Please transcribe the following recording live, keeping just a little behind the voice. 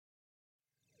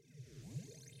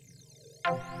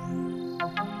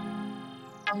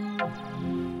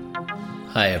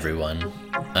Hi everyone,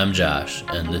 I'm Josh,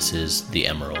 and this is The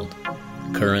Emerald,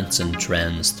 Currents and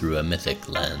Trends Through a Mythic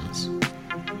Lens,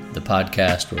 the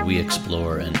podcast where we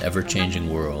explore an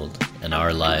ever-changing world and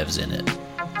our lives in it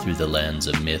through the lens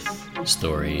of myth,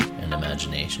 story, and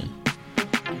imagination.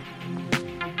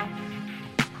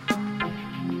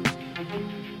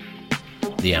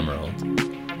 The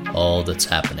Emerald, all that's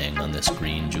happening on this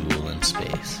green jewel in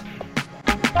space.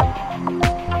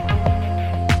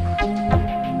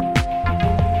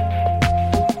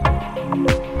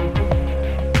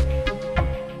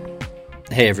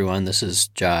 Hey everyone, this is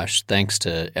Josh. Thanks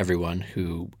to everyone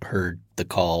who heard the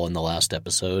call in the last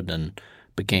episode and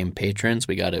became patrons.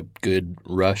 We got a good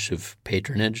rush of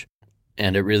patronage,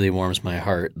 and it really warms my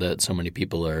heart that so many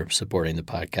people are supporting the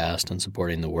podcast and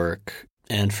supporting the work.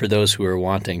 And for those who are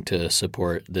wanting to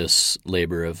support this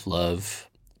labor of love,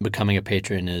 becoming a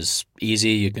patron is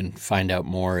easy. You can find out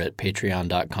more at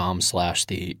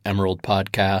patreon.com/The Emerald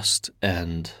Podcast.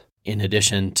 And in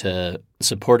addition to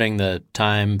supporting the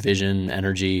time, vision,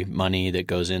 energy, money that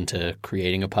goes into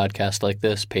creating a podcast like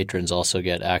this, patrons also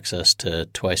get access to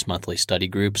twice monthly study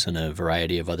groups and a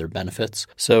variety of other benefits.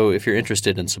 So if you're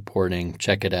interested in supporting,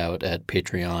 check it out at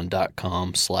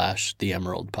patreon.com/The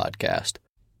Emerald Podcast.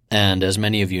 And as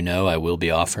many of you know, I will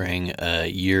be offering a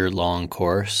year-long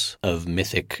course of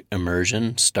mythic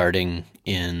immersion starting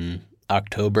in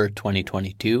October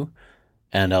 2022.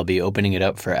 And I'll be opening it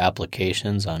up for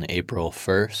applications on April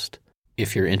 1st.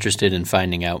 If you're interested in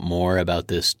finding out more about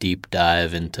this deep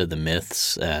dive into the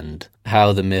myths and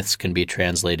how the myths can be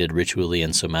translated ritually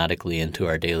and somatically into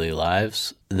our daily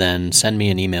lives, then send me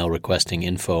an email requesting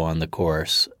info on the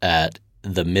course at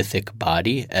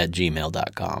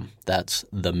themythicbody@gmail.com. That's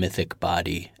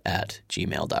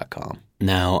themythicbody@gmail.com.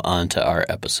 Now on to our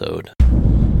episode.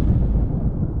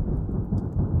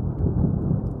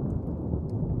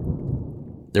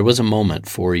 There was a moment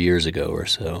 4 years ago or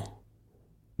so,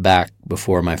 back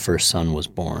before my first son was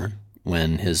born,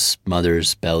 when his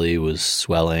mother's belly was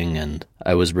swelling and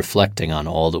I was reflecting on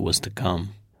all that was to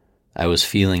come. I was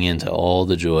feeling into all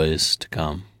the joys to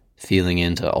come, feeling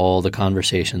into all the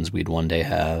conversations we'd one day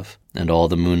have, and all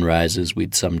the moonrises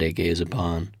we'd someday gaze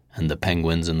upon, and the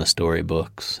penguins in the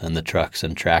storybooks, and the trucks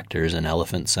and tractors and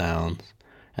elephant sounds,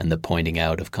 and the pointing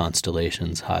out of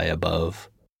constellations high above.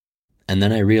 And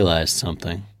then I realized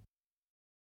something.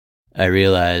 I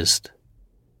realized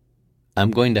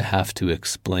I'm going to have to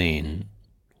explain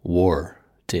war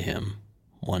to him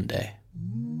one day.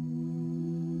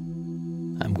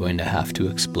 I'm going to have to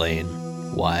explain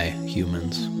why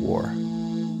humans war.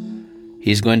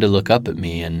 He's going to look up at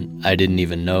me, and I didn't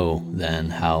even know then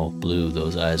how blue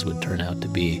those eyes would turn out to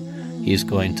be. He's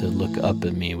going to look up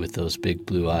at me with those big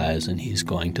blue eyes, and he's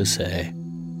going to say,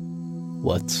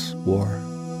 "What's war?"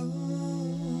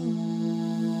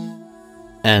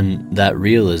 And that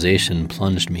realization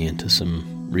plunged me into some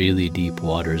really deep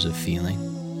waters of feeling.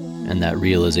 And that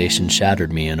realization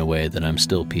shattered me in a way that I'm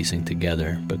still piecing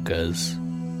together, because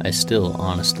I still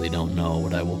honestly don't know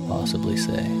what I will possibly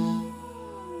say.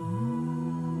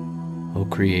 Oh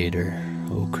Creator,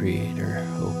 oh Creator,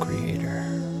 oh Creator.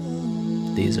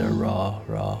 These are raw,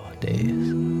 raw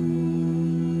days.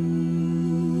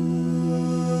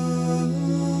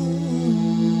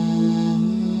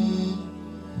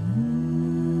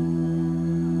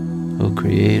 Oh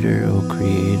Creator, oh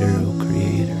Creator, oh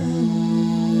Creator.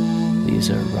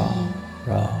 These are raw,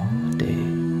 raw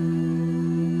days.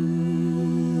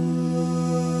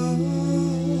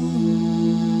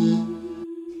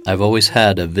 I've always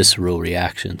had a visceral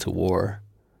reaction to war.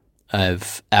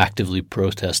 I've actively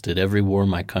protested every war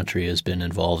my country has been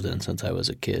involved in since I was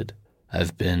a kid.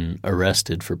 I've been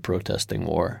arrested for protesting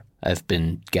war. I've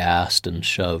been gassed and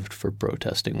shoved for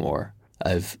protesting war.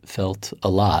 I've felt a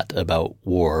lot about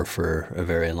war for a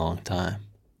very long time.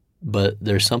 But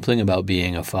there's something about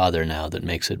being a father now that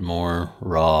makes it more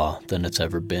raw than it's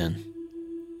ever been.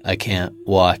 I can't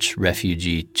watch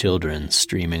refugee children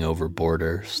streaming over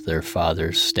borders, their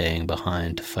fathers staying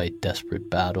behind to fight desperate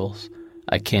battles.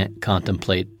 I can't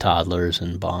contemplate toddlers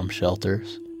in bomb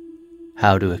shelters.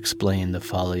 How to explain the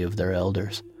folly of their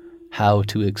elders? How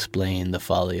to explain the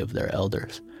folly of their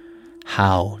elders?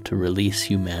 How to release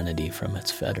humanity from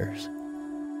its fetters?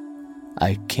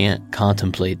 I can't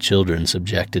contemplate children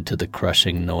subjected to the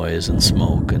crushing noise and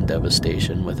smoke and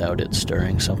devastation without it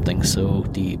stirring something so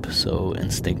deep, so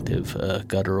instinctive, a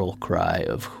guttural cry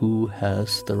of who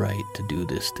has the right to do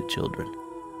this to children?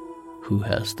 Who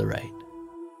has the right?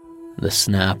 The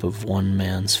snap of one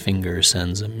man's finger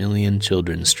sends 1 million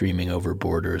children streaming over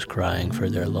borders crying for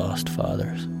their lost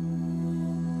fathers.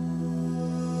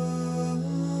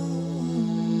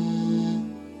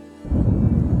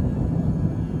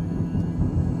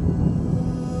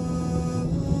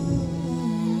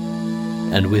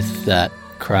 And with that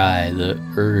cry, the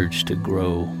urge to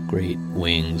grow great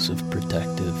wings of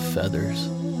protective feathers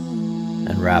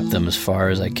and wrap them as far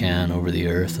as I can over the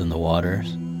earth and the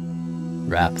waters,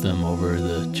 wrap them over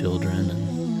the children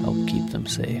and help keep them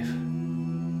safe.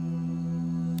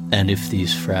 And if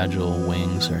these fragile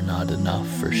wings are not enough,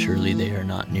 for surely they are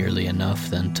not nearly enough,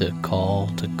 then to call,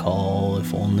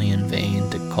 if only in vain,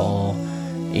 to call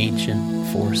ancient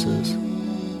forces,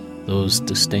 those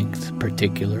distinct,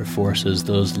 particular forces,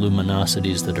 those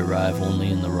luminosities that arrive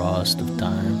only in the rawest of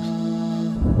times,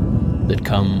 that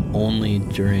come only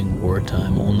during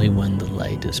wartime, only when the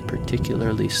light is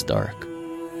particularly stark,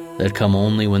 that come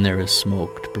only when there is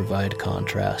smoke to provide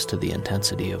contrast to the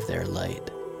intensity of their light,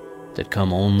 that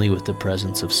come only with the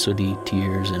presence of sooty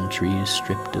tears and trees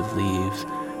stripped of leaves,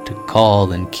 to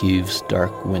call in Kiev's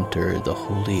dark winter the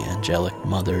holy angelic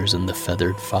mothers and the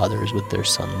feathered fathers with their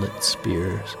sunlit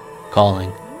spears,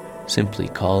 calling, simply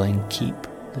calling, keep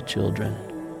the children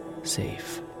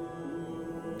safe.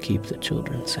 Keep the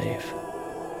children safe.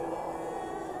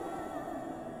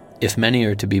 If many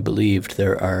are to be believed,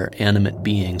 there are animate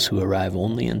beings who arrive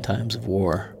only in times of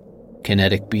war,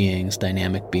 kinetic beings,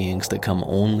 dynamic beings that come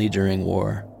only during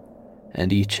war,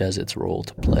 and each has its role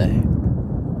to play.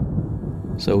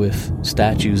 So if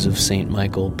statues of Saint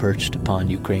Michael perched upon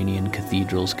Ukrainian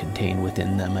cathedrals contain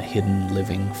within them a hidden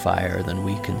living fire, then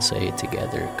we can say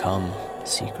together, come,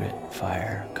 secret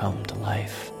fire, come to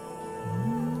life.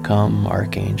 Come,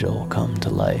 archangel, come to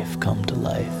life,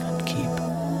 and keep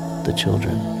the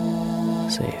children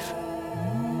safe.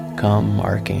 Come,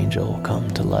 archangel, come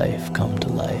to life,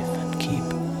 and keep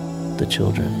the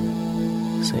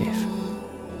children safe.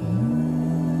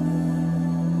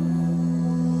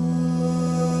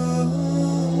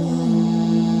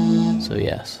 So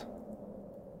yes,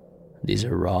 these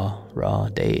are raw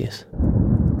days.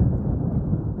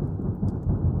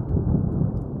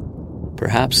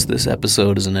 Perhaps this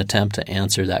episode is an attempt to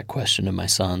answer that question of my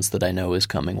son's that I know is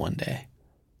coming one day.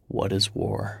 What is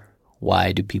war?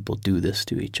 Why do people do this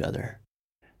to each other?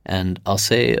 And I'll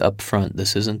say up front,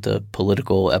 this isn't a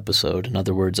political episode. In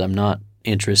other words, I'm not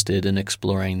interested in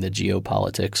exploring the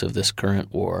geopolitics of this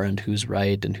current war and who's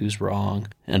right and who's wrong,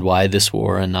 and why this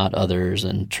war and not others,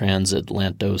 and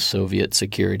transatlanto-Soviet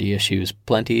security issues.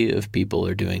 Plenty of people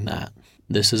are doing that.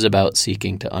 This is about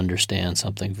seeking to understand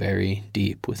something very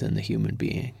deep within the human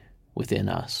being, within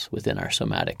us, within our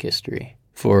somatic history.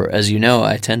 For, as you know,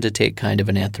 I tend to take kind of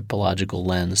an anthropological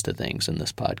lens to things in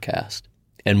this podcast.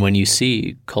 And when you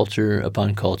see culture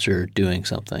upon culture doing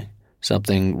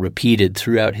something repeated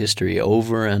throughout history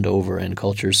over and over in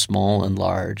cultures small and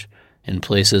large, in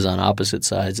places on opposite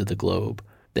sides of the globe,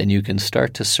 then you can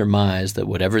start to surmise that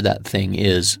whatever that thing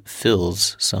is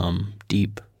fills some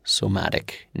deep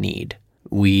somatic need.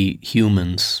 We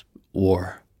humans,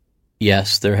 war.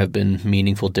 Yes, there have been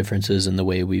meaningful differences in the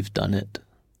way we've done it.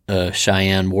 A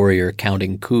Cheyenne warrior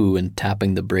counting coup and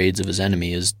tapping the braids of his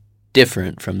enemy is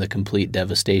different from the complete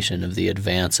devastation of the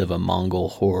advance of a Mongol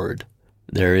horde.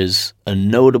 There is a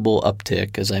notable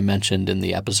uptick, as I mentioned in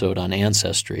the episode on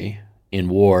ancestry, in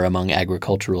war among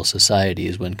agricultural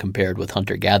societies when compared with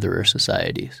hunter-gatherer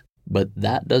societies. But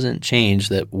that doesn't change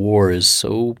that war is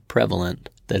so prevalent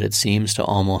that it seems to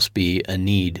almost be a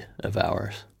need of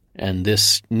ours. And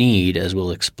this need, as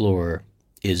we'll explore,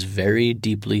 is very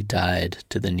deeply tied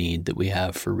to the need that we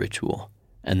have for ritual,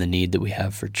 and the need that we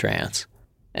have for trance,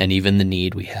 and even the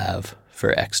need we have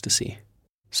for ecstasy.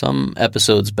 Some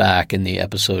episodes back in the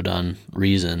episode on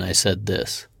reason, I said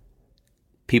this: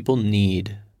 people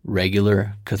need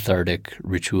regular, cathartic,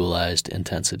 ritualized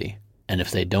intensity. And if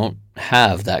they don't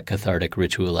have that cathartic,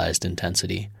 ritualized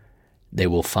intensity, they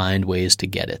will find ways to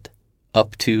get it,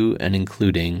 up to and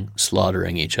including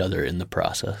slaughtering each other in the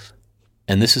process.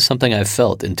 And this is something I've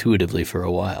felt intuitively for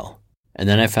a while. And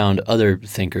then I found other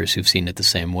thinkers who've seen it the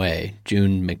same way.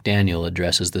 June McDaniel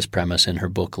addresses this premise in her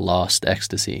book Lost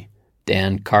Ecstasy.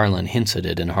 Dan Carlin hints at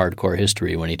it in Hardcore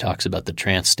History when he talks about the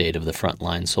trance state of the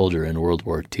frontline soldier in World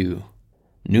War II.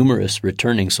 Numerous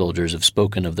returning soldiers have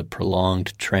spoken of the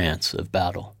prolonged trance of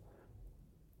battle.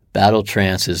 Battle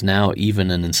trance is now even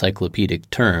an encyclopedic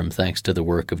term thanks to the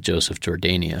work of Joseph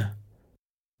Jordania.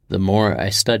 The more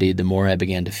I studied, the more I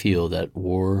began to feel that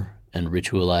war and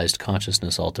ritualized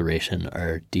consciousness alteration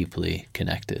are deeply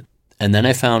connected. And then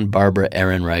I found Barbara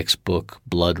Ehrenreich's book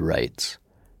Blood Rites,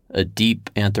 a deep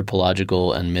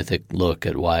anthropological and mythic look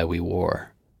at why we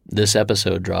war. This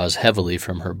episode draws heavily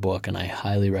from her book, and I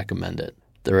highly recommend it.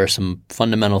 There are some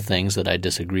fundamental things that I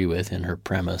disagree with in her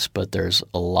premise, but there's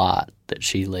a lot that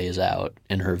she lays out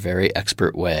in her very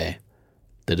expert way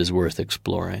that is worth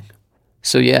exploring.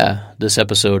 So yeah, this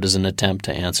episode is an attempt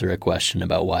to answer a question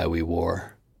about why we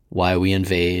war. Why we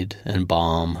invade and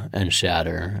bomb and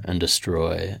shatter and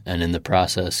destroy and in the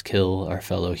process kill our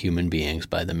fellow human beings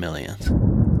by the millions.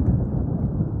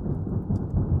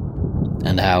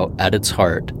 And how, at its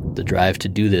heart, the drive to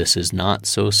do this is not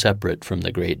so separate from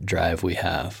the great drive we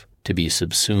have to be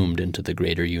subsumed into the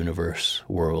greater universe,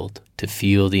 world, to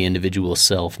feel the individual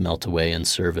self melt away in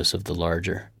service of the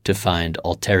larger, to find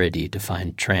alterity, to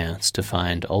find trance, to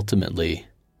find, ultimately,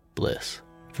 bliss.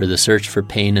 For the search for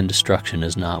pain and destruction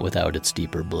is not without its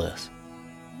deeper bliss,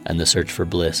 and the search for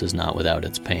bliss is not without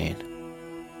its pain.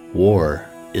 War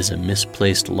is a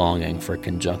misplaced longing for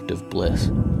conjunctive bliss.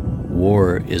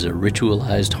 War is a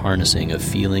ritualized harnessing of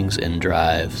feelings and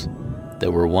drives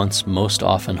that were once most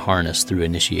often harnessed through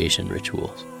initiation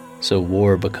rituals. So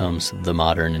war becomes the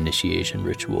modern initiation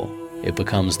ritual. It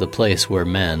becomes the place where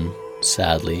men,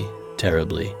 sadly,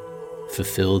 terribly,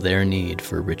 fulfill their need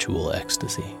for ritual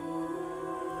ecstasy.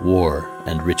 War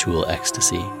and ritual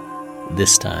ecstasy,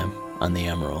 this time on the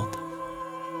Emerald.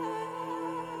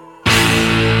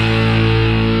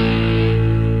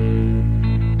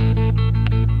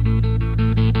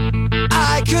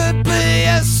 I could be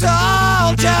a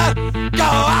soldier, go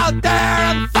out there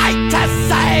and fight to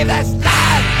save this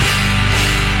land.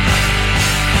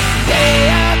 Be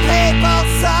a people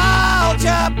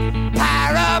soldier,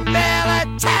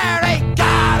 paramilitary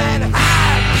gun in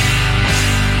hand.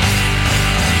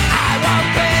 I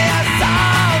won't be a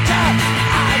soldier,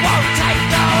 I won't take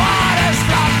no orders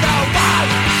from no one.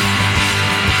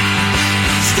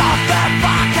 Stop their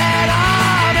fucking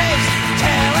armies,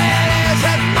 killing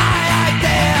isn't my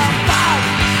idea of fun.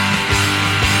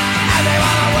 And they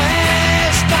wanna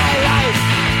waste my life,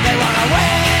 they wanna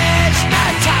waste my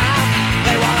time,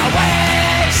 they wanna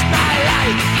waste my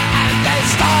life, and they've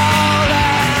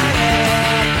stolen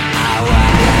it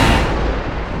away.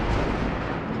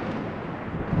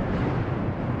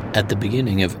 At the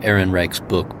beginning of Ehrenreich's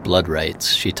book, Blood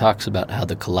Rights, she talks about how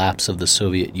the collapse of the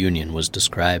Soviet Union was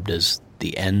described as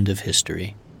the end of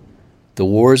history. The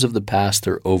wars of the past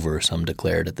are over, some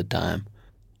declared at the time.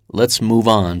 Let's move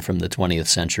on from the 20th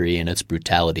century and its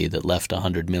brutality that left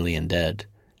 100 million dead.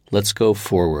 Let's go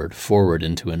forward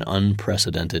into an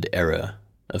unprecedented era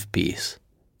of peace.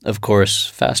 Of course,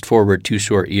 fast forward 2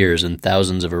 short years and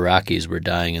thousands of Iraqis were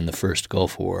dying in the first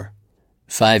Gulf War.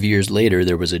 5 years later,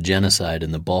 there was a genocide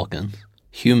in the Balkans.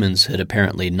 Humans had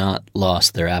apparently not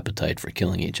lost their appetite for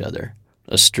killing each other.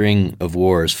 A string of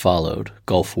wars followed: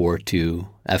 Gulf War II,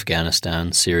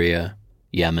 Afghanistan, Syria,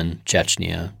 Yemen,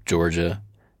 Chechnya, Georgia.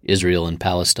 Israel and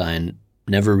Palestine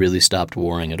never really stopped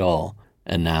warring at all.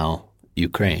 And now,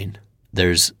 Ukraine.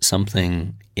 There's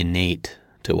something innate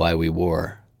to why we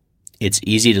war. It's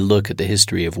easy to look at the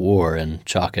history of war and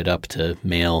chalk it up to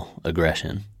male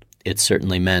aggression. It's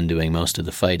certainly men doing most of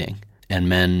the fighting, and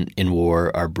men in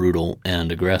war are brutal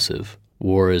and aggressive.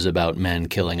 War is about men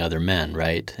killing other men,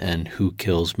 right? And who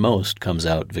kills most comes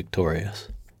out victorious.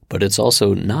 But it's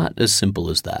also not as simple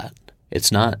as that.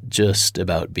 It's not just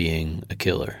about being a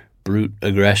killer. Brute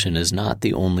aggression is not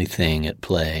the only thing at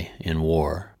play in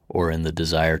war or in the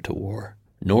desire to war.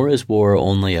 Nor is war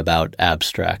only about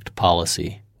abstract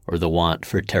policy or the want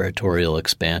for territorial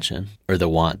expansion or the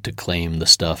want to claim the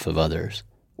stuff of others,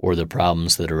 or the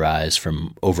problems that arise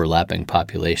from overlapping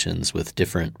populations with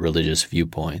different religious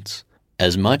viewpoints.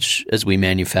 As much as we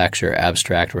manufacture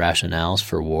abstract rationales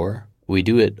for war, we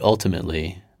do it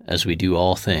ultimately, as we do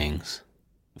all things,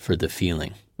 for the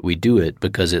feeling. We do it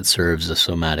because it serves a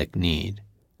somatic need.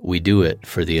 We do it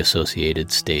for the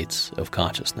associated states of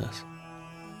consciousness.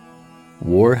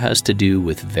 War has to do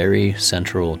with very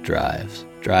central drives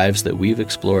that we've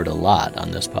explored a lot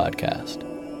on this podcast.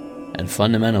 And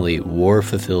fundamentally, war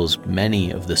fulfills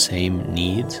many of the same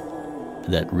needs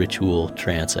that ritual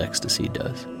trance ecstasy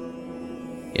does.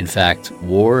 In fact,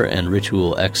 war and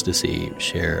ritual ecstasy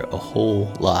share a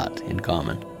whole lot in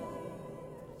common.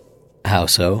 How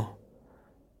so?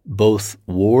 Both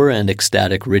war and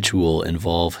ecstatic ritual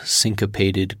involve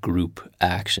syncopated group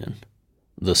action.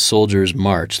 The soldier's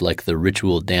march, like the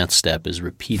ritual dance step, is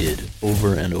repeated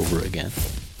over and over again.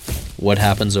 What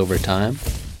happens over time?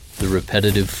 The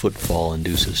repetitive footfall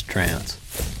induces trance.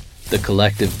 The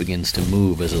collective begins to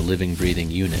move as a living,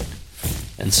 breathing unit.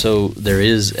 And so there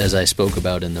is, as I spoke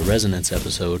about in the resonance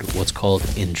episode, what's called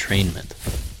entrainment.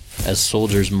 As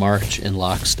soldiers march in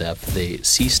lockstep, they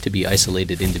cease to be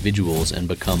isolated individuals and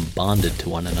become bonded to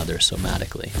one another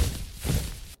somatically.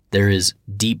 There is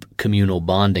deep communal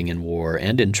bonding in war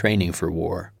and in training for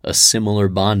war, a similar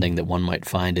bonding that one might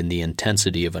find in the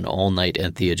intensity of an all-night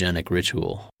entheogenic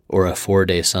ritual, or a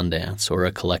 4-day Sundance, or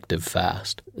a collective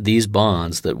fast. These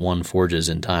bonds that one forges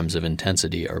in times of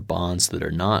intensity are bonds that are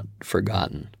not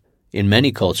forgotten. In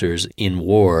many cultures, in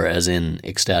war, as in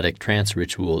ecstatic trance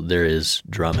ritual, there is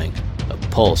drumming, a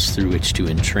pulse through which to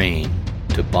entrain,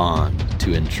 to bond,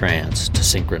 to entrance, to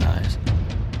synchronize.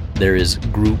 There is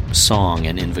group song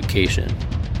and invocation,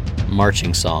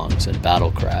 marching songs and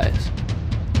battle cries.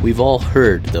 We've all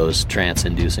heard those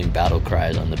trance-inducing battle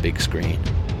cries on the big screen,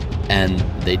 and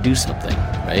they do something,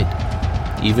 right?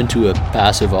 Even to a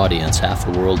passive audience half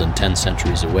the world and 10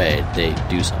 centuries away, they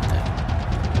do something.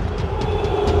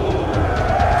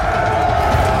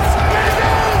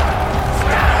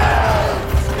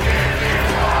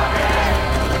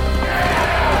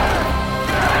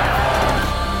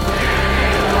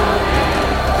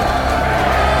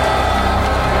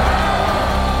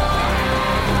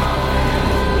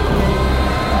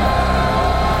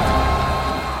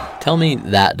 Tell me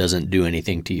that doesn't do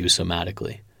anything to you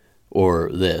somatically.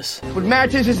 Or this. What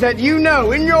matters is that you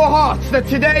know in your hearts that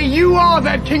today you are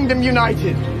that kingdom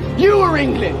united. You are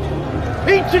England.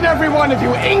 Each and every one of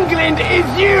you. England is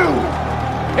you.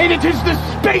 And it is the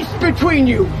space between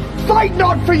you. Fight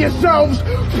not for yourselves.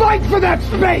 Fight for that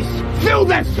space. Fill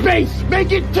that space.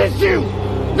 Make it tissue.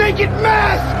 Make it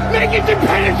mass. Make it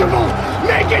impenetrable.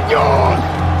 Make it yours.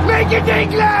 Make it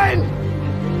England.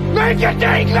 Make it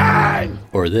England.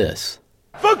 Or this.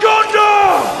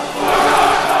 Fagonda!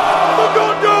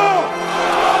 Fagonda!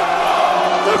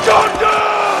 Fagonda!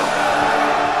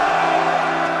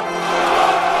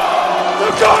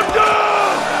 Fagonda!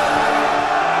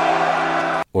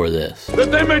 Or this.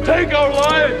 That they may take our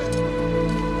lives,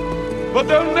 but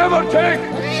they'll never take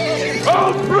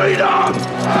our freedom!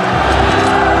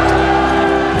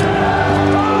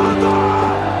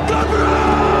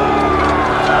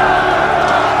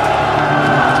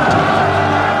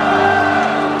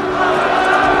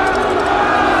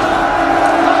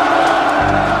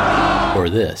 Or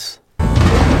this.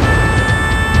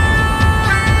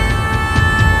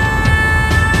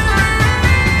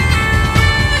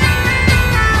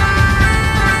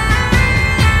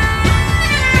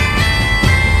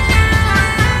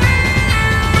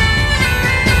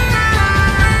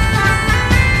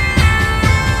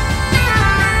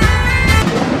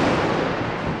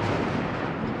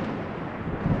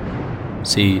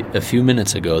 See, a few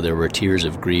minutes ago there were tears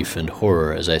of grief and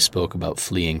horror as I spoke about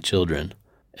fleeing children.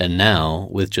 And now,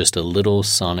 with just a little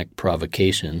sonic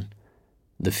provocation,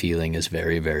 the feeling is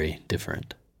very, very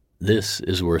different. This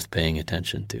is worth paying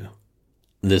attention to.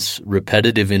 This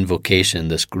repetitive invocation,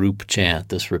 this group chant,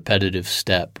 this repetitive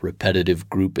step, repetitive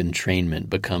group entrainment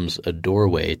becomes a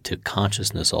doorway to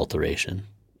consciousness alteration,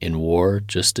 in war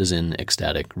just as in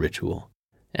ecstatic ritual.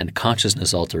 And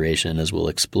consciousness alteration, as we'll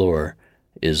explore,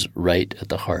 is right at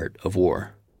the heart of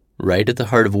war. Right at the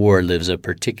heart of war lives a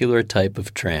particular type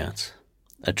of trance,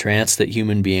 a trance that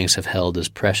human beings have held as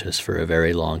precious for a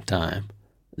very long time.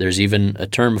 There's even a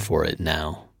term for it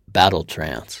now, battle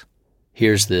trance.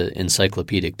 Here's the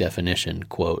encyclopedic definition,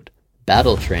 quote,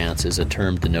 "Battle trance is a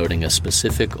term denoting a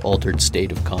specific altered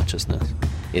state of consciousness.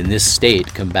 In this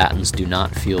state, combatants do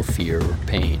not feel fear or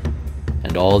pain,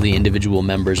 and all the individual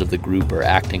members of the group are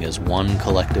acting as one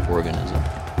collective organism.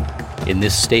 In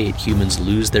this state, humans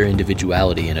lose their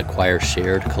individuality and acquire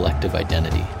shared collective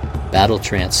identity. Battle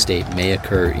trance state may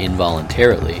occur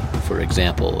involuntarily, for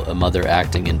example, a mother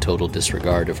acting in total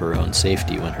disregard of her own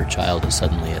safety when her child is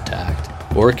suddenly attacked,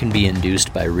 or it can be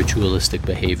induced by ritualistic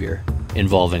behavior,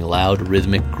 involving loud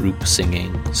rhythmic group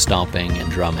singing, stomping,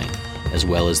 and drumming, as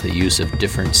well as the use of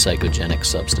different psychogenic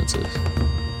substances."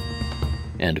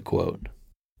 End quote.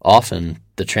 Often,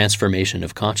 the transformation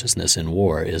of consciousness in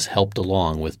war is helped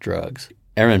along with drugs.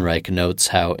 Ehrenreich notes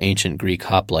how ancient Greek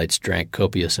hoplites drank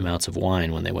copious amounts of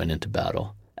wine when they went into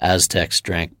battle. Aztecs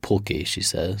drank pulque, she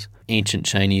says. Ancient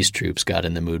Chinese troops got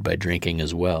in the mood by drinking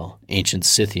as well. Ancient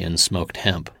Scythians smoked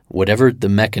hemp. Whatever the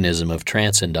mechanism of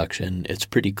trance induction, it's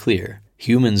pretty clear.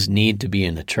 Humans need to be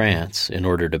in a trance in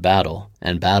order to battle,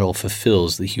 and battle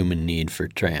fulfills the human need for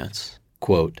trance.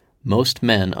 Quote, "Most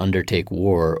men undertake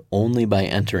war only by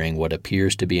entering what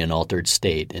appears to be an altered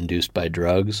state induced by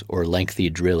drugs or lengthy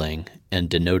drilling and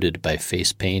denoted by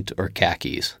face paint or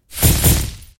khakis."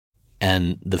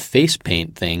 And the face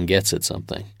paint thing gets at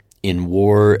something. In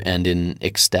war and in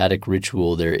ecstatic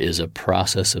ritual, there is a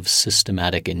process of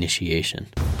systematic initiation.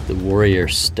 The warrior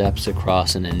steps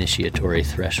across an initiatory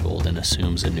threshold and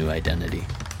assumes a new identity.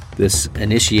 This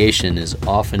initiation is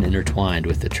often intertwined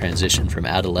with the transition from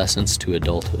adolescence to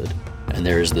adulthood, and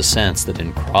there is the sense that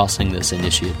in crossing this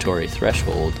initiatory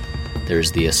threshold, there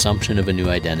is the assumption of a new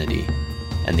identity,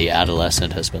 and the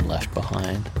adolescent has been left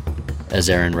behind. As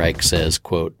Ehrenreich says,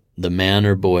 quote, the man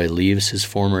or boy leaves his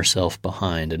former self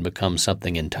behind and becomes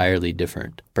something entirely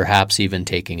different, perhaps even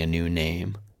taking a new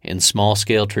name. In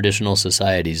small-scale traditional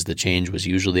societies, the change was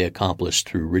usually accomplished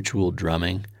through ritual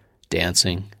drumming,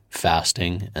 dancing,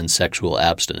 fasting, and sexual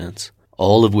abstinence,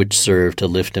 all of which served to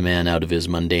lift a man out of his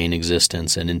mundane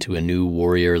existence and into a new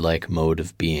warrior-like mode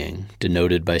of being,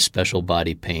 denoted by special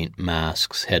body paint,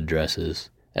 masks, headdresses.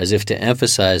 As if to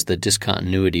emphasize the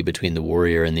discontinuity between the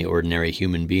warrior and the ordinary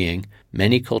human being,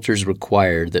 many cultures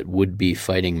required that would-be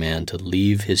fighting man to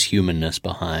leave his humanness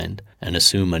behind and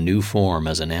assume a new form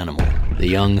as an animal. The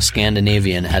young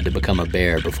Scandinavian had to become a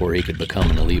bear before he could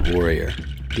become an elite warrior.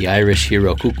 The Irish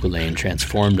hero Cuchulainn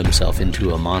transformed himself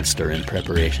into a monster in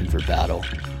preparation for battle.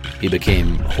 He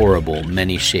became horrible,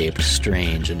 many-shaped,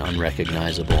 strange, and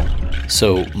unrecognizable.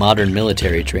 So, modern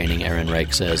military training,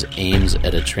 Ehrenreich says, aims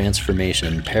at a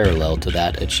transformation parallel to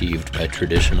that achieved by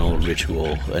traditional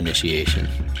ritual initiation.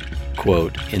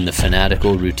 Quote, in the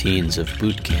fanatical routines of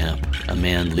boot camp, a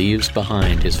man leaves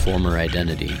behind his former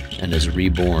identity and is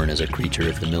reborn as a creature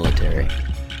of the military,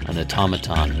 an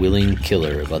automaton, willing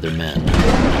killer of other men.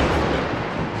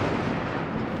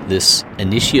 This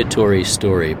initiatory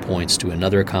story points to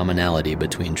another commonality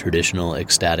between traditional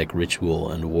ecstatic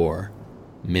ritual and war: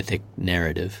 mythic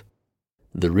narrative.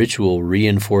 The ritual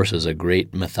reinforces a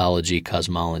great mythology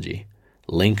cosmology,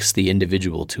 links the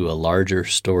individual to a larger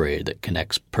story that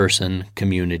connects person,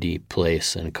 community,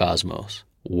 place, and cosmos.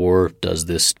 War does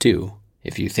this too.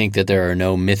 If you think that there are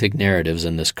no mythic narratives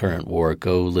in this current war,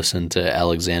 go listen to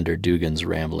Alexander Dugin's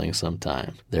rambling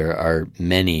sometime. There are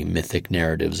many mythic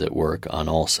narratives at work on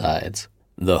all sides.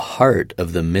 The heart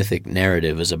of the mythic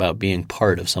narrative is about being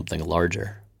part of something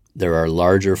larger. There are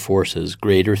larger forces,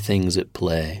 greater things at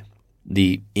play.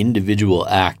 The individual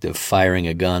act of firing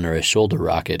a gun or a shoulder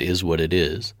rocket is what it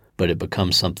is, but it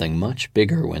becomes something much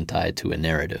bigger when tied to a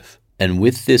narrative. And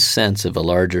with this sense of a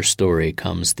larger story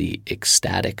comes the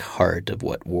ecstatic heart of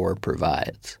what war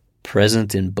provides.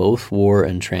 Present in both war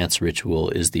and trance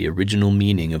ritual is the original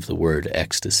meaning of the word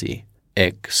ecstasy,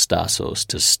 ekstasos,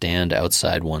 to stand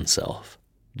outside oneself.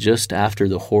 Just after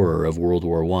the horror of World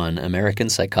War I, American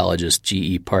psychologist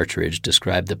G.E. Partridge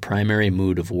described the primary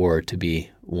mood of war to be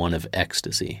one of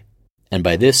ecstasy. And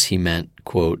by this he meant,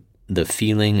 quote, the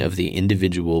feeling of the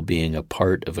individual being a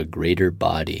part of a greater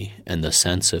body and the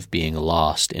sense of being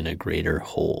lost in a greater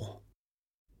whole.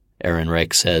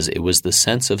 Ehrenreich says it was the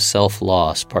sense of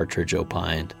self-loss, Partridge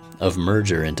opined, of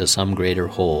merger into some greater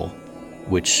whole,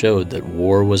 which showed that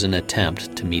war was an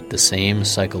attempt to meet the same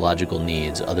psychological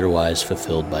needs otherwise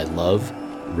fulfilled by love,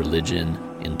 religion,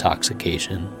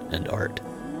 intoxication, and art.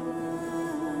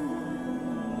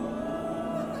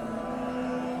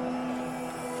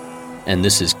 And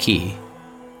this is key.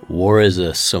 War is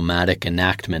a somatic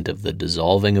enactment of the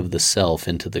dissolving of the self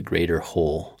into the greater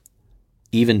whole,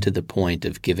 even to the point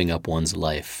of giving up one's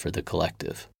life for the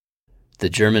collective. The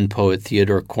German poet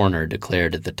Theodor Korner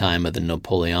declared at the time of the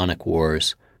Napoleonic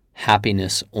Wars,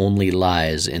 happiness only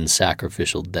lies in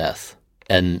sacrificial death.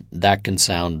 And that can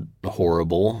sound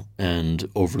horrible and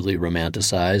overly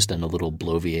romanticized and a little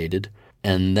bloviated.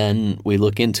 And then we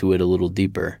look into it a little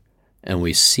deeper, and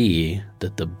we see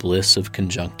that the bliss of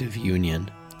conjunctive union,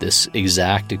 this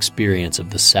exact experience of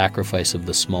the sacrifice of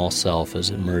the small self as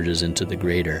it merges into the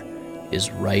greater, is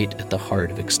right at the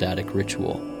heart of ecstatic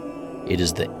ritual. It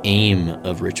is the aim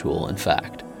of ritual, in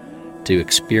fact, to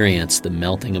experience the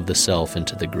melting of the self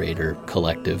into the greater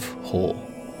collective whole.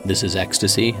 This is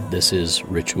ecstasy, this is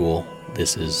ritual,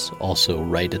 this is also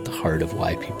right at the heart of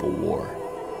why people war.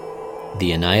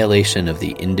 The annihilation of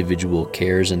the individual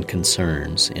cares and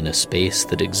concerns in a space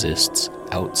that exists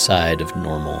outside of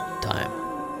normal time.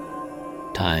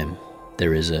 Time.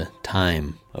 There is a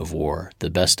time of war. The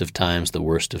best of times, the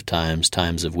worst of times,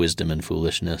 times of wisdom and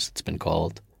foolishness, it's been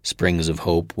called. Springs of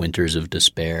hope, winters of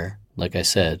despair. Like I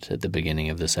said at the beginning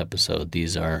of this episode,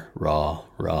 these are raw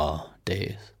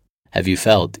days. Have you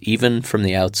felt, even from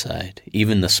the outside,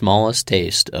 even the smallest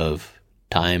taste of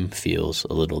time feels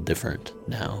a little different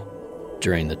now?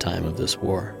 During the time of this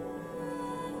war.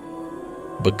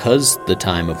 Because the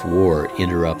time of war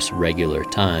interrupts regular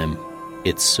time,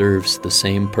 it serves the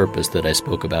same purpose that I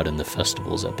spoke about in the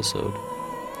festivals episode.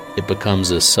 It becomes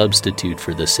a substitute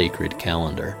for the sacred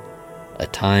calendar, a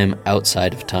time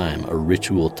outside of time, a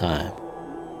ritual time,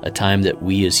 a time that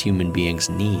we as human beings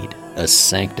need, a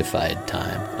sanctified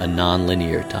time, a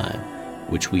non-linear time,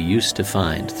 which we used to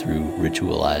find through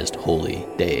ritualized holy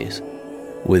days.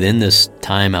 Within this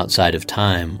time outside of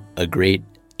time, a great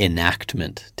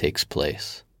enactment takes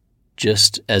place.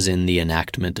 Just as in the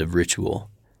enactment of ritual,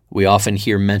 we often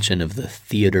hear mention of the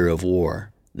theater of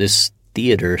war. This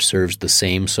theater serves the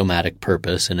same somatic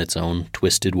purpose in its own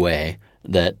twisted way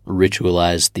that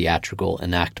ritualized theatrical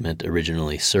enactment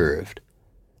originally served.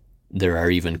 There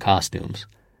are even costumes.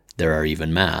 There are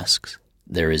even masks.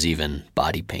 There is even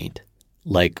body paint.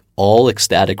 Like all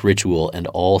ecstatic ritual and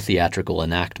all theatrical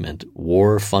enactment,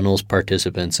 war funnels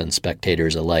participants and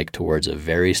spectators alike towards a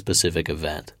very specific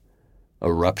event.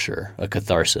 A rupture, a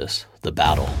catharsis, the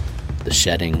battle, the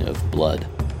shedding of blood.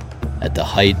 At the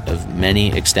height of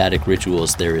many ecstatic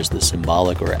rituals, there is the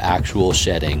symbolic or actual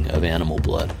shedding of animal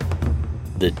blood.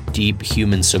 The deep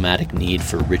human somatic need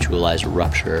for ritualized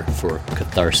rupture, for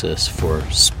catharsis, for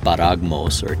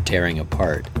sparagmos, or tearing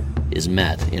apart, is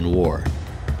met in war.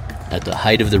 At the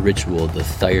height of the ritual, the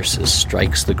thyrsus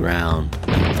strikes the ground,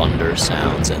 and thunder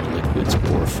sounds and liquids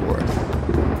pour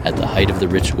forth. At the height of the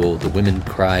ritual, the women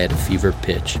cry at a fever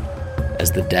pitch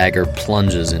as the dagger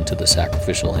plunges into the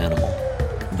sacrificial animal.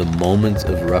 The moment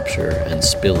of rupture and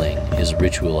spilling is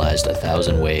ritualized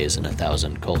 1,000 ways in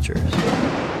 1,000 cultures.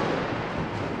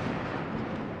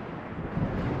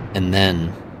 And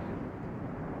then,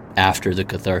 after the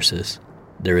catharsis,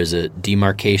 there is a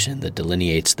demarcation that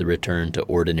delineates the return to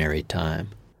ordinary time.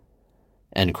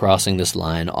 And crossing this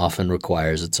line often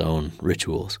requires its own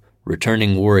rituals.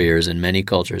 Returning warriors in many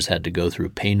cultures had to go through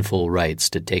painful rites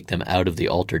to take them out of the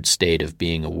altered state of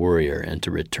being a warrior and to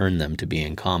return them to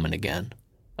being common again.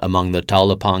 Among the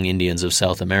Taulapang Indians of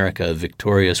South America,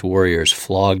 victorious warriors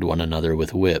flogged one another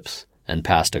with whips and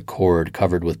passed a cord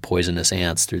covered with poisonous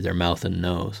ants through their mouth and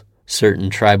nose. Certain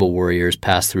tribal warriors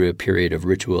passed through a period of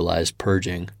ritualized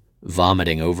purging,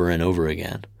 vomiting over and over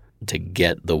again, to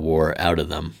get the war out of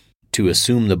them. To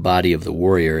assume the body of the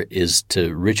warrior is to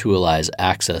ritualize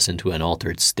access into an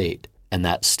altered state, and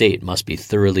that state must be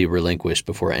thoroughly relinquished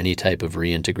before any type of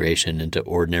reintegration into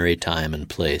ordinary time and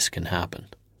place can happen.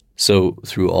 So,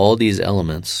 through all these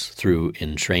elements, through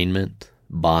entrainment,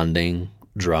 bonding,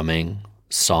 drumming,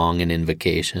 song and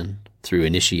invocation, through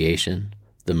initiation,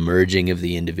 the merging of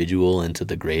the individual into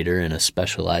the greater in a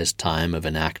specialized time of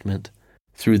enactment,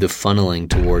 through the funneling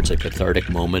towards a cathartic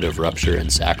moment of rupture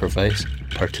and sacrifice,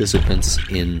 participants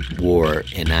in war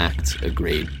enact a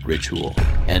great ritual,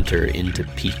 enter into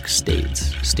peak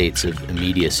states, states of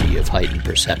immediacy, of heightened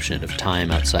perception, of time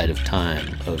outside of time,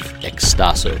 of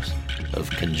ekstasos, of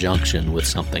conjunction with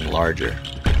something larger.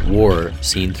 War,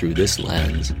 seen through this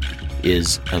lens,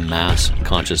 is a mass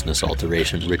consciousness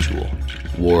alteration ritual.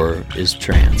 War is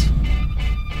trance.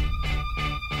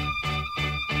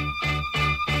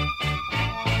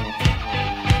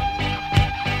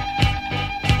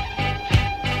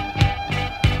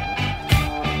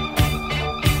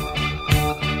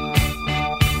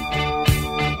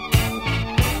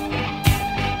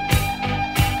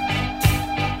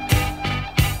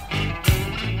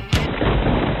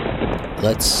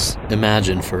 Let's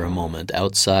imagine for a moment,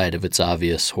 outside of its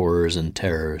obvious horrors and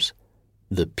terrors,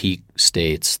 the peak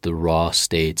states, the raw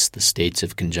states, the states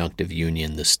of conjunctive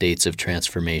union, the states of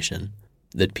transformation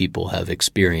that people have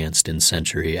experienced in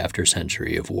century after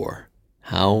century of war.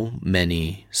 How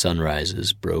many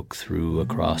sunrises broke through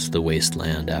across the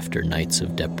wasteland after nights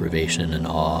of deprivation and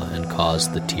awe and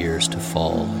caused the tears to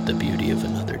fall at the beauty of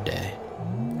another day?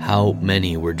 How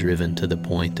many were driven to the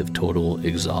point of total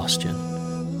exhaustion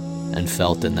and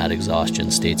felt in that exhaustion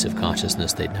states of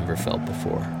consciousness they'd never felt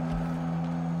before?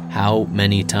 How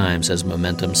many times has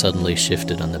momentum suddenly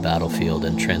shifted on the battlefield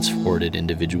and transported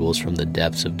individuals from the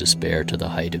depths of despair to the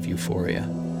height of euphoria?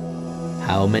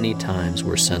 How many times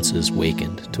were senses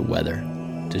wakened to weather,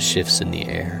 to shifts in the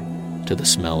air, to the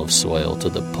smell of soil, to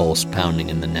the pulse pounding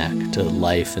in the neck, to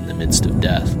life in the midst of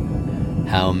death?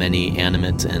 How many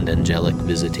animate and angelic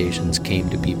visitations came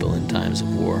to people in times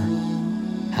of war?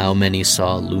 How many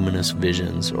saw luminous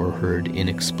visions or heard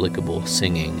inexplicable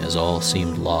singing as all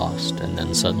seemed lost and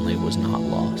then suddenly was not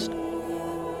lost?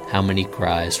 How many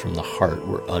cries from the heart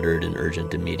were uttered in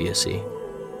urgent immediacy?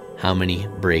 How many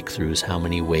breakthroughs, how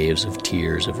many waves of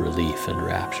tears of relief and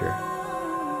rapture?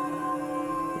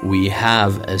 We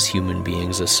have, as human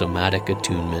beings, a somatic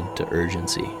attunement to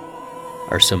urgency.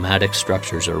 Our somatic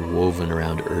structures are woven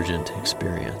around urgent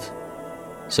experience,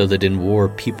 so that in war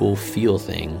people feel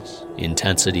things,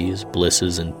 intensities,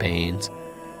 blisses, and pains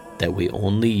that we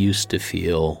only used to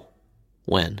feel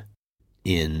when?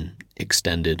 In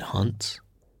extended hunts,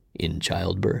 in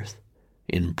childbirth,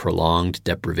 in prolonged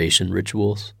deprivation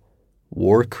rituals.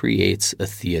 War creates a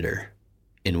theater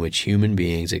in which human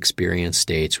beings experience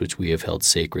states which we have held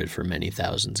sacred for many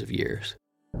thousands of years.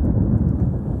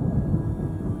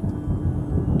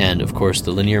 And of course,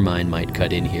 the linear mind might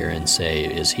cut in here and say,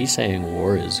 is he saying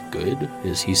war is good?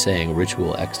 Is he saying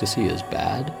ritual ecstasy is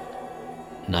bad?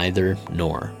 Neither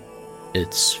nor.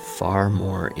 It's far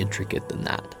more intricate than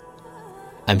that.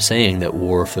 I'm saying that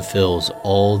war fulfills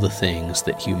all the things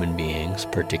that human beings,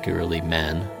 particularly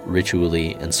men,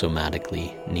 ritually and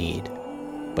somatically need,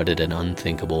 but at an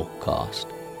unthinkable cost.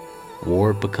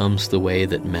 War becomes the way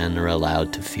that men are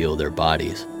allowed to feel their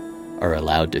bodies, are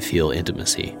allowed to feel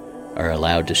intimacy, are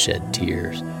allowed to shed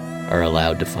tears, are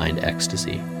allowed to find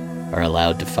ecstasy, are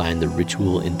allowed to find the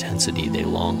ritual intensity they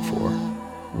long for.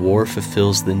 War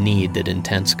fulfills the need that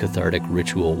intense cathartic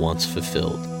ritual once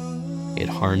fulfilled. It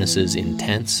harnesses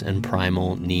intense and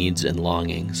primal needs and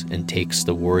longings and takes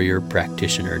the warrior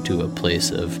practitioner to a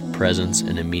place of presence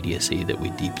and immediacy that we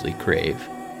deeply crave.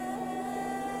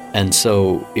 And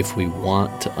so, if we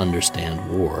want to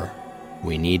understand war,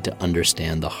 we need to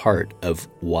understand the heart of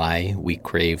why we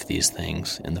crave these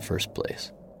things in the first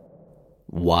place.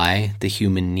 Why the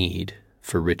human need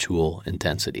for ritual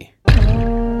intensity.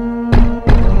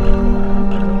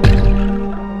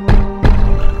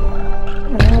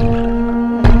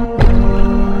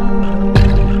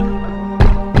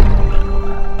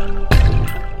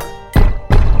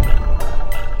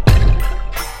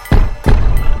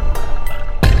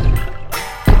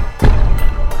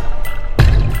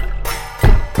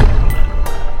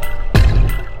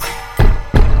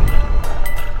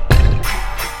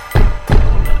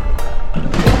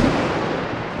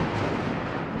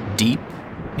 Deep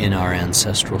in our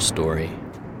ancestral story,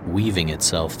 weaving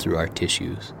itself through our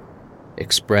tissues,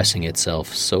 expressing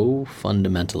itself so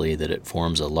fundamentally that it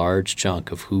forms a large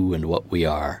chunk of who and what we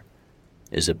are,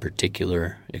 is a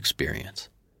particular experience.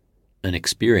 An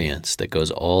experience that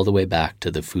goes all the way back to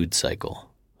the food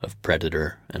cycle of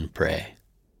predator and prey.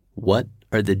 What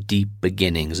are the deep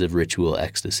beginnings of ritual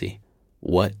ecstasy?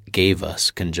 What gave us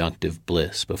conjunctive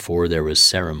bliss before there was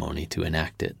ceremony to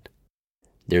enact it?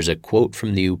 There's a quote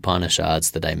from the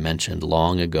Upanishads that I mentioned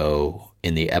long ago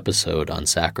in the episode on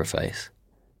sacrifice.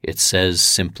 It says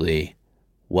simply,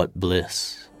 "What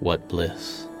bliss, what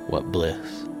bliss, what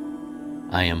bliss.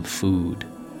 I am food,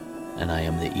 and I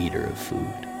am the eater of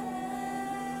food."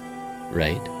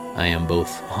 Right? I am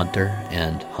both hunter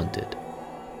and hunted.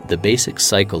 The basic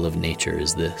cycle of nature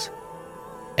is this.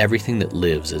 Everything that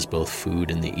lives is both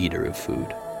food and the eater of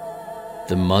food.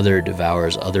 The mother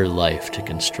devours other life to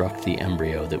construct the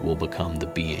embryo that will become the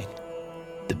being.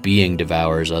 The being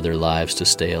devours other lives to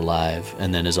stay alive,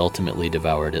 and then is ultimately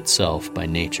devoured itself by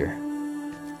nature.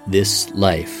 This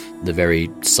life, the very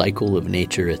cycle of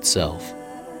nature itself,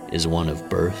 is one of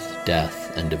birth,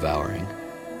 death, and devouring.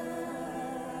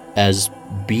 As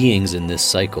beings in this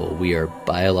cycle, we are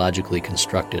biologically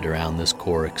constructed around this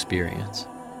core experience,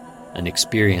 an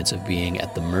experience of being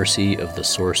at the mercy of the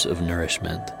source of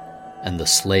nourishment and the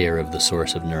slayer of the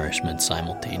source of nourishment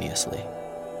simultaneously.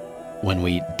 When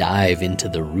we dive into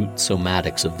the root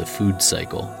somatics of the food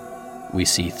cycle, we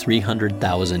see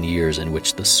 300,000 years in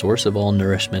which the source of all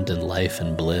nourishment and life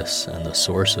and bliss and the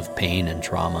source of pain and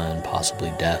trauma and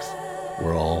possibly death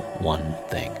were all one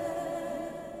thing: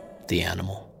 the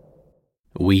animal.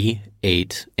 We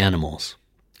ate animals.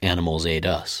 Animals ate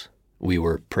us. We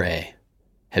were prey.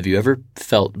 Have you ever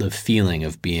felt the feeling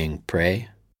of being prey?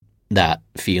 That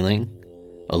feeling,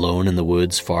 alone in the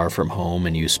woods far from home,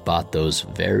 and you spot those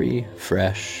very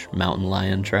fresh mountain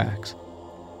lion tracks?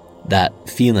 That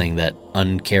feeling that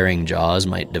uncaring jaws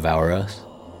might devour us,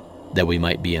 that we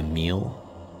might be a meal?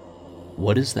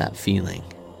 What is that feeling?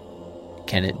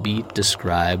 Can it be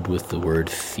described with the word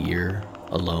fear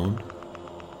alone?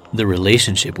 The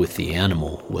relationship with the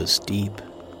animal was deep,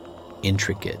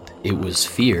 intricate. It was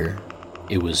fear.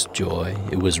 It was joy,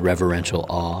 it was reverential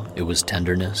awe, it was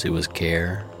tenderness, it was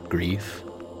care, grief.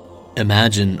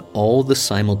 Imagine all the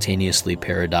simultaneously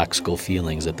paradoxical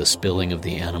feelings at the spilling of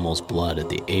the animal's blood at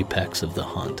the apex of the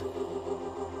hunt.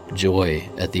 Joy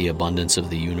at the abundance of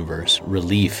the universe,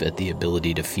 relief at the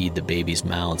ability to feed the baby's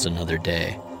mouths another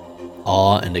day,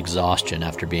 awe and exhaustion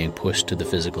after being pushed to the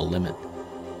physical limit.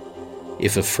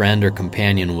 If a friend or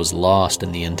companion was lost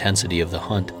in the intensity of the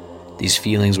hunt, these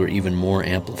feelings were even more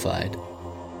amplified.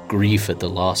 Grief at the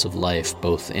loss of life,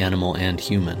 both animal and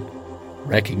human.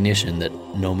 Recognition that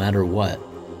no matter what,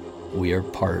 we are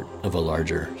part of a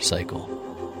larger cycle.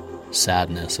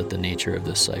 Sadness at the nature of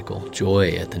this cycle.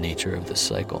 Joy at the nature of this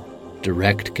cycle.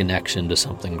 Direct connection to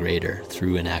something greater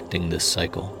through enacting this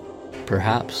cycle.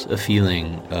 Perhaps a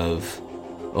feeling of,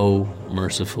 oh,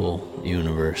 merciful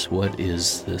universe, what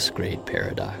is this great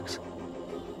paradox?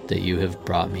 That you have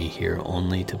brought me here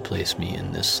only to place me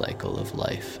in this cycle of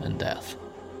life and death.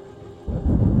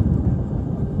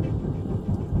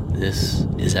 This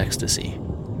is ecstasy,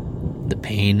 the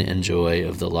pain and joy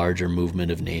of the larger movement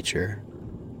of nature,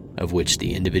 of which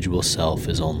the individual self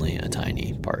is only a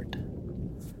tiny part.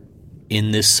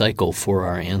 In this cycle for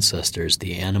our ancestors,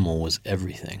 the animal was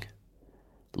everything.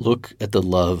 Look at the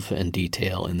love and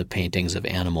detail in the paintings of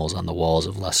animals on the walls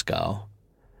of Lascaux.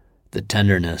 The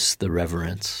tenderness, the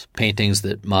reverence, paintings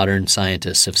that modern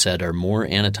scientists have said are more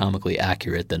anatomically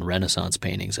accurate than Renaissance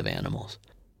paintings of animals.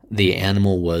 The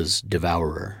animal was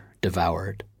devourer,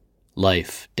 devoured.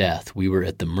 Life, death, we were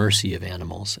at the mercy of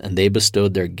animals, and they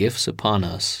bestowed their gifts upon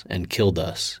us and killed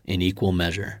us in equal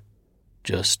measure,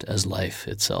 just as life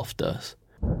itself does.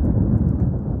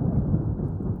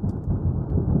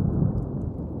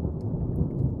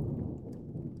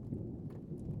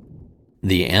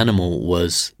 The animal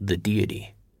was the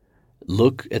deity.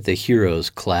 Look at the heroes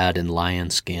clad in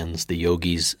lion skins, the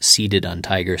yogis seated on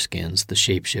tiger skins, the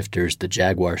shapeshifters, the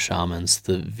jaguar shamans,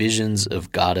 the visions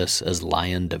of goddess as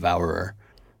lion devourer,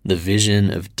 the vision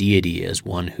of deity as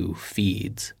one who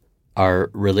feeds.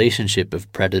 Our relationship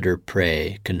of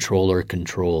predator-prey,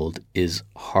 controller-controlled, is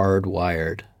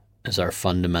hardwired as our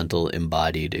fundamental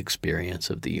embodied experience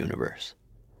of the universe.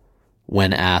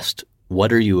 When asked,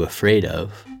 "What are you afraid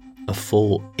of?" a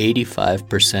full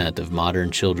 85% of modern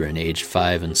children aged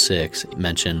 5 and 6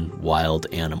 mention wild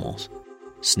animals,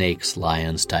 snakes,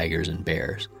 lions, tigers, and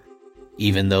bears,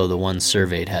 even though the ones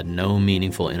surveyed had no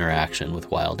meaningful interaction with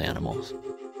wild animals.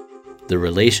 The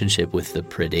relationship with the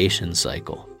predation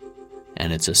cycle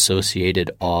and its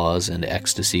associated awes and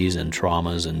ecstasies and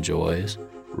traumas and joys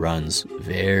runs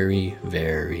very,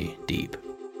 very deep.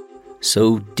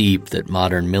 So deep that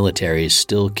modern militaries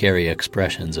still carry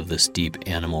expressions of this deep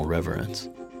animal reverence.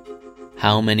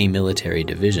 How many military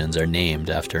divisions are named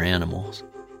after animals?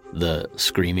 The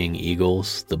screaming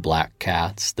eagles, the black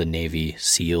cats, the Navy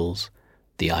SEALs,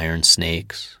 the iron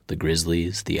snakes, the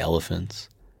grizzlies, the elephants.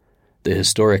 The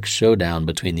historic showdown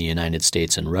between the United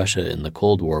States and Russia in the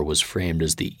Cold War was framed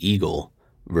as the eagle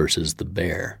versus the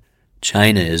bear.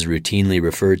 China is routinely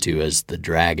referred to as the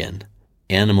dragon.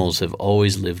 Animals have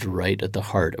always lived right at the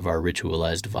heart of our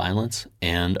ritualized violence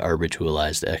and our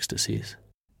ritualized ecstasies.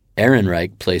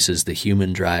 Ehrenreich places the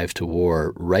human drive to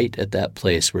war right at that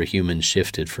place where humans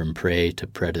shifted from prey to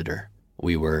predator.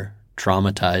 We were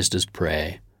traumatized as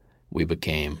prey. We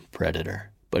became predator.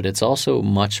 But it's also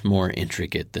much more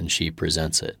intricate than she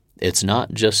presents it. It's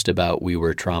not just about we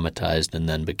were traumatized and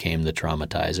then became the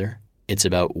traumatizer. It's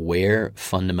about where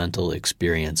fundamental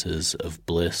experiences of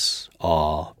bliss,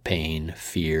 awe, pain,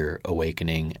 fear,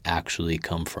 awakening actually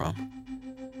come from,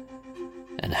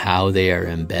 and how they are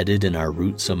embedded in our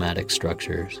root somatic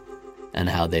structures, and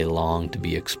how they long to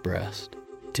be expressed.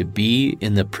 To be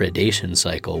in the predation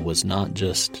cycle was not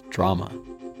just trauma.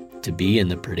 To be in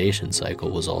the predation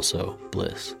cycle was also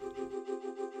bliss.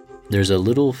 There's a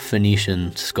little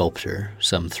Phoenician sculpture,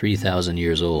 some 3,000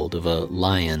 years old, of a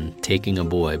lion taking a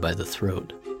boy by the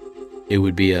throat. It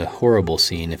would be a horrible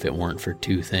scene if it weren't for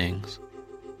two things: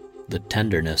 the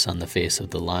tenderness on the face of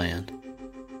the lion,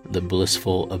 the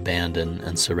blissful abandon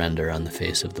and surrender on the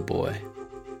face of the boy.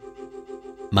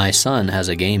 My son has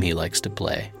a game he likes to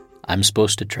play. I'm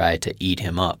supposed to try to eat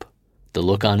him up. The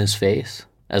look on his face,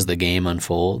 as the game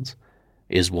unfolds,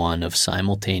 is one of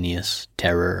simultaneous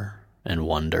terror and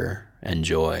wonder and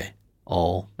joy,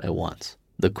 all at once.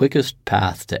 The quickest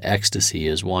path to ecstasy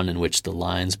is one in which the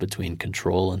lines between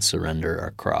control and surrender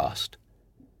are crossed,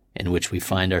 in which we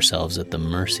find ourselves at the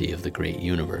mercy of the great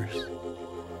universe.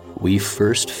 We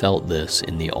first felt this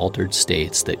in the altered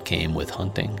states that came with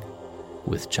hunting,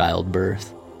 with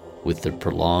childbirth, with the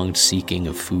prolonged seeking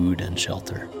of food and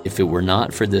shelter. If it were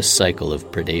not for this cycle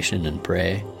of predation and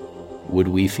prey, would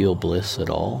we feel bliss at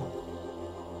all?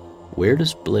 Where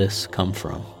does bliss come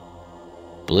from?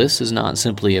 Bliss is not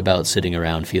simply about sitting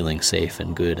around feeling safe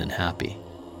and good and happy.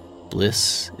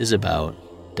 Bliss is about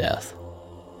death,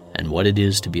 and what it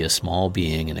is to be a small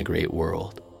being in a great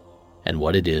world, and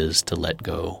what it is to let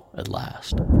go at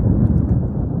last.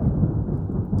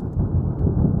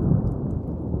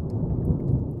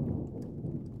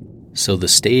 So the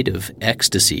state of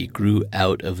ecstasy grew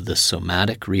out of the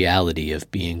somatic reality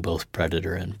of being both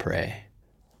predator and prey.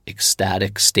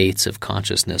 Ecstatic states of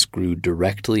consciousness grew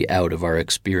directly out of our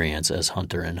experience as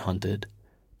hunter and hunted.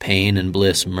 Pain and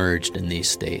bliss merged in these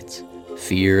states.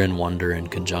 Fear and wonder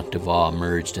and conjunctive awe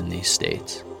merged in these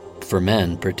states. For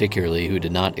men, particularly, who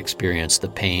did not experience the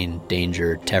pain,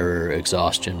 danger, terror,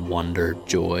 exhaustion, wonder,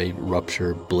 joy,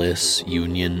 rupture, bliss,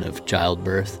 union of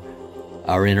childbirth,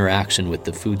 our interaction with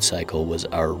the food cycle was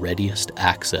our readiest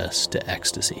access to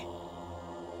ecstasy.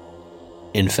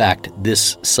 In fact,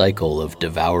 this cycle of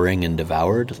devouring and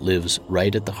devoured lives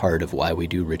right at the heart of why we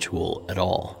do ritual at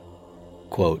all.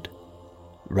 Quote,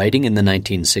 Writing in the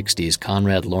 1960s,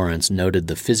 Konrad Lorenz noted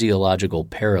the physiological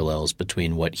parallels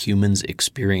between what humans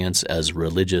experience as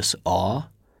religious awe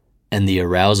and the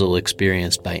arousal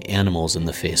experienced by animals in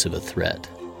the face of a threat.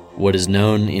 What is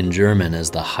known in German as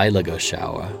the Heilige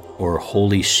Schauer, or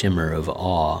holy shimmer of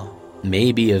awe,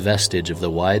 may be a vestige of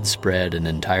the widespread and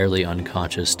entirely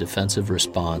unconscious defensive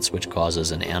response which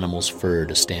causes an animal's fur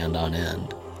to stand on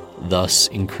end, thus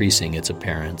increasing its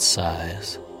apparent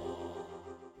size.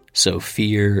 So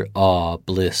fear, awe,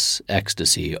 bliss,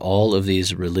 ecstasy, all of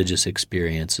these religious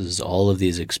experiences, all of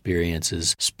these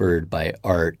experiences spurred by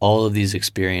art, all of these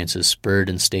experiences spurred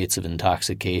in states of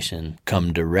intoxication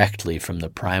come directly from the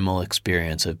primal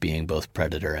experience of being both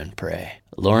predator and prey.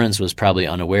 Lorenz was probably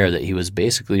unaware that he was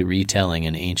basically retelling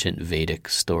an ancient Vedic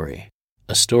story,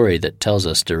 a story that tells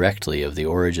us directly of the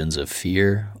origins of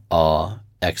fear, awe,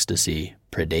 ecstasy,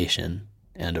 predation,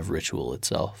 and of ritual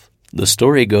itself. The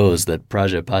story goes that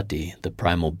Prajapati, the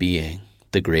primal being,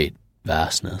 the great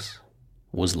vastness,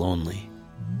 was lonely.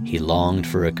 He longed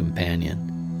for a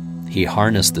companion. He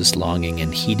harnessed this longing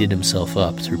and heated himself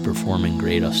up through performing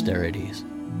great austerities.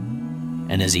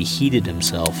 And as he heated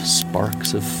himself,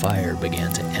 sparks of fire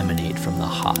began to emanate from the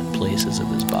hot places of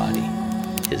his body,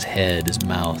 his head, his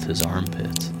mouth, his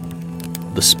armpits.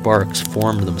 The sparks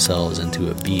formed themselves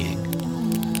into a being,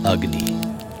 Agni,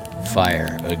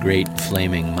 fire, a great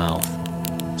flaming mouth.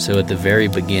 So at the very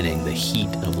beginning, the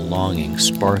heat of longing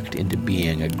sparked into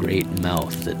being a great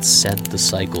mouth that set the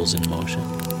cycles in motion.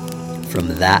 From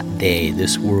that day,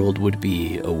 this world would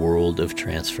be a world of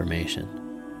transformation,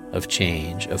 of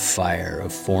change, of fire,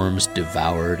 of forms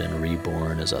devoured and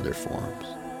reborn as other forms.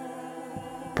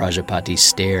 Prajapati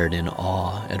stared in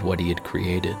awe at what he had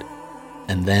created,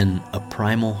 and then a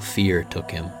primal fear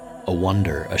took him, a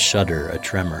wonder, a shudder, a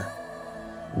tremor.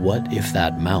 What if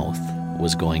that mouth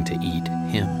was going to eat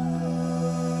him?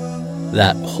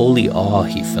 That holy awe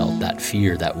he felt, that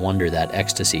fear, that wonder, that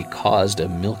ecstasy caused a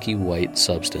milky white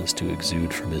substance to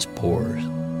exude from his pores.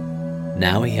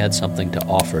 Now he had something to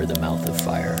offer the mouth of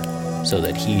fire, so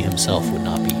that he himself would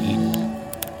not be eaten.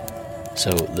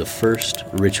 So the first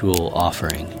ritual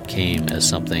offering came as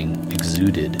something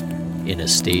exuded in a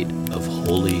state of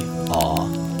holy awe,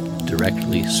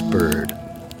 directly spurred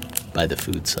by the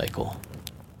food cycle.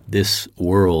 This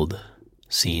world,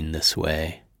 seen this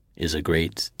way, is a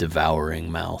great devouring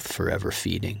mouth forever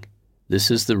feeding. This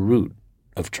is the root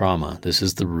of trauma. This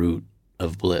is the root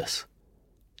of bliss.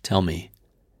 Tell me,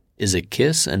 is a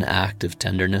kiss an act of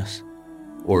tenderness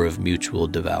or of mutual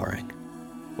devouring?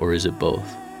 Or is it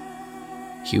both?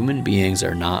 Human beings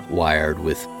are not wired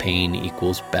with pain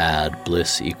equals bad,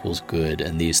 bliss equals good,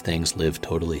 and these things live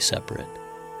totally separate.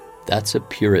 That's a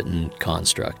Puritan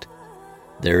construct.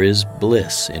 There is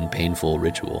bliss in painful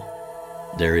ritual.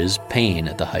 There is pain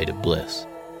at the height of bliss.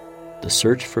 The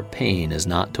search for pain is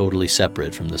not totally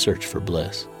separate from the search for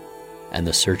bliss, and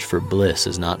the search for bliss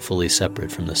is not fully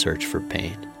separate from the search for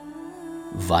pain.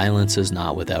 Violence is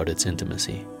not without its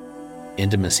intimacy.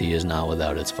 Intimacy is not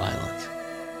without its violence.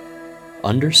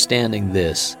 Understanding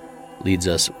this leads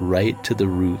us right to the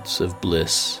roots of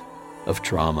bliss, of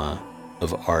trauma,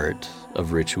 of art,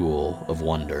 of ritual, of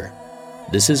wonder.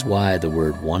 This is why the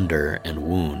word wonder and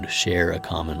wound share a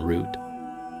common root.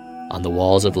 On the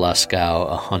walls of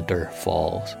Lascaux, a hunter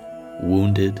falls,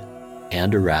 wounded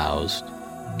and aroused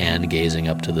and gazing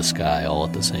up to the sky all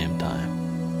at the same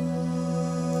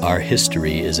time. Our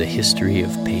history is a history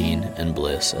of pain and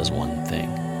bliss as one thing.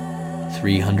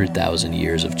 300,000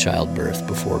 years of childbirth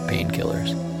before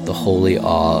painkillers, the holy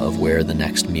awe of where the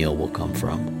next meal will come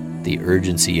from, the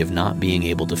urgency of not being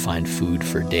able to find food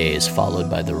for days,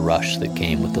 followed by the rush that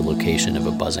came with the location of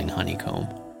a buzzing honeycomb.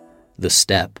 The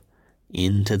step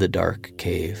into the dark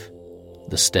cave.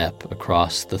 The step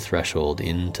across the threshold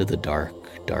into the dark,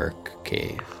 dark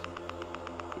cave.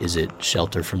 Is it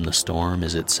shelter from the storm?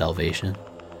 Is it salvation?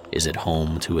 Is it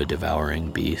home to a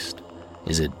devouring beast?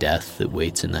 Is it death that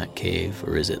waits in that cave,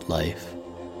 or is it life?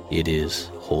 It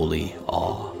is holy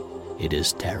awe. It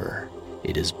is terror.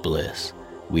 It is bliss.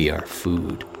 We are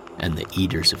food and the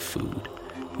eaters of food.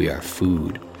 We are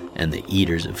food and the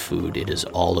eaters of food. It is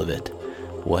all of it.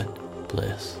 What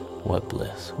bliss, what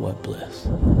bliss, what bliss.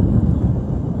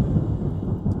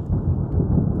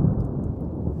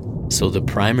 So the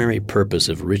primary purpose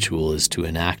of ritual is to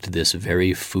enact this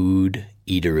very food,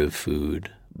 eater of food,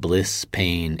 bliss,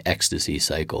 pain, ecstasy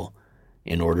cycle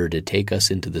in order to take us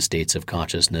into the states of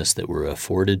consciousness that were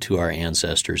afforded to our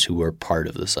ancestors who were part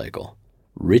of the cycle.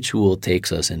 Ritual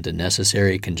takes us into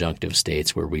necessary conjunctive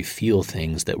states where we feel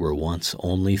things that were once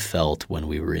only felt when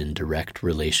we were in direct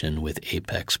relation with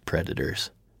apex predators.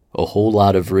 A whole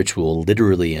lot of ritual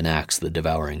literally enacts the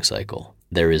devouring cycle.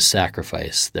 There is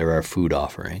sacrifice, there are food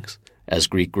offerings. As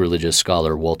Greek religious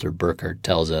scholar Walter Burkhardt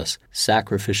tells us,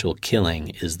 sacrificial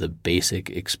killing is the basic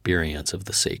experience of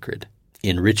the sacred.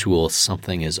 In ritual,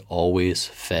 something is always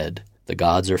fed. The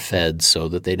gods are fed so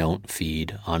that they don't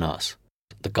feed on us.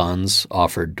 The Gans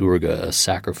offered Durga a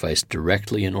sacrifice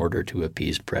directly in order to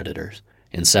appease predators.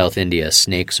 In South India,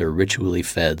 snakes are ritually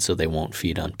fed so they won't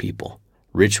feed on people.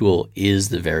 Ritual is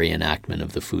the very enactment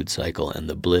of the food cycle and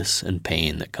the bliss and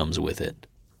pain that comes with it.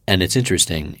 And it's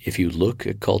interesting, if you look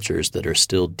at cultures that are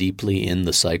still deeply in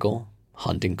the cycle,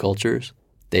 hunting cultures,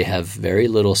 they have very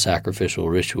little sacrificial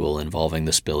ritual involving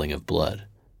the spilling of blood,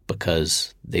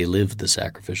 because they live the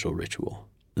sacrificial ritual.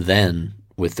 Then,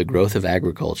 with the growth of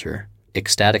agriculture,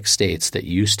 ecstatic states that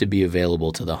used to be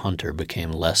available to the hunter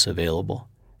became less available.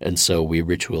 And so we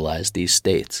ritualized these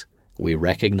states. We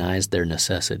recognized their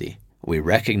necessity. We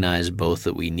recognized both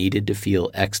that we needed to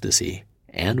feel ecstasy,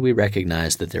 and we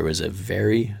recognized that there was a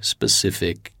very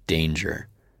specific danger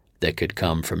that could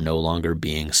come from no longer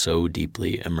being so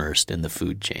deeply immersed in the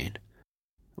food chain.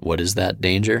 What is that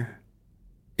danger?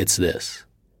 It's this.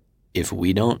 If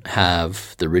we don't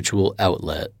have the ritual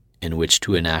outlet in which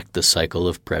to enact the cycle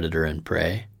of predator and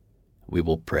prey, we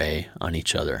will prey on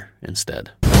each other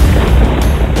instead.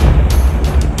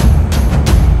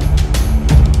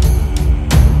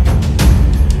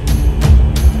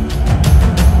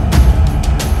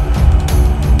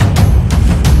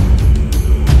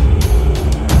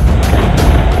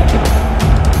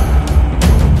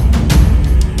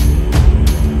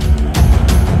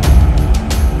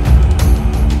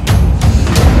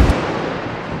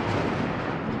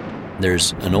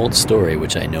 There's an old story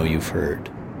which I know you've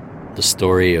heard, the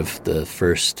story of the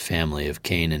first family of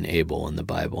Cain and Abel in the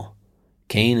Bible.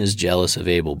 Cain is jealous of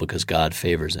Abel because God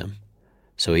favors him,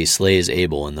 so he slays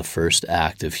Abel in the first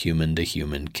act of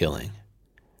human-to-human killing.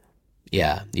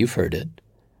 Yeah, you've heard it,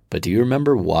 but do you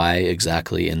remember why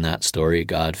exactly in that story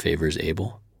God favors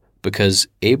Abel? Because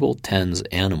Abel tends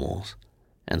animals,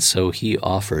 and so he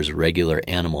offers regular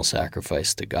animal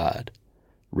sacrifice to God,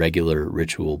 regular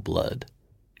ritual blood.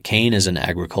 Cain is an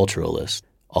agriculturalist.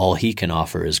 All he can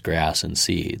offer is grass and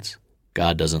seeds.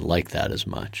 God doesn't like that as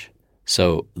much.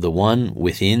 So the one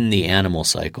within the animal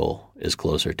cycle is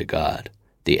closer to God.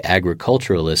 The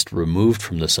agriculturalist removed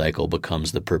from the cycle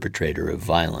becomes the perpetrator of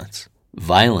violence.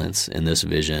 Violence in this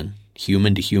vision,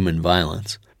 human-to-human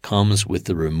violence, comes with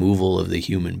the removal of the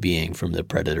human being from the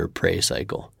predator-prey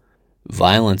cycle.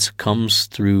 Violence comes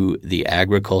through the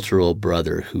agricultural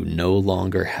brother who no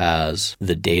longer has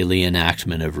the daily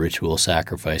enactment of ritual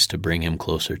sacrifice to bring him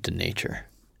closer to nature.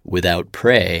 Without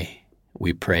prey,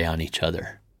 we prey on each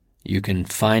other. You can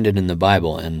find it in the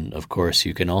Bible, and of course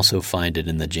you can also find it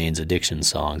in the Jane's Addiction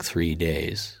song, 3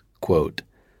 Days. Quote,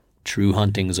 "True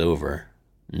hunting's over,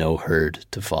 no herd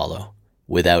to follow.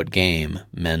 Without game,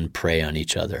 men prey on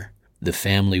each other. The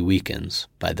family weakens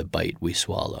by the bite we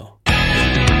swallow."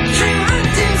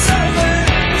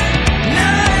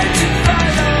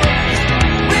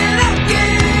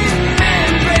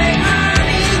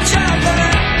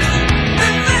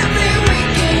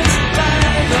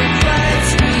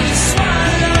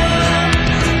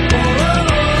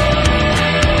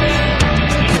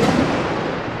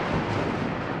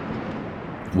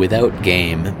 Without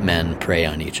game, men prey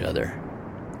on each other.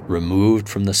 Removed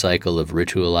from the cycle of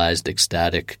ritualized,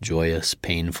 ecstatic, joyous,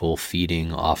 painful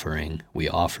feeding, offering, we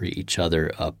offer each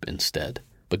other up instead,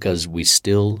 because we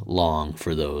still long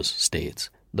for those states,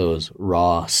 those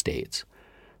raw states,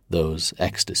 those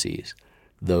ecstasies,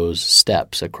 those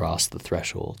steps across the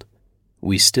threshold.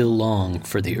 We still long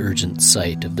for the urgent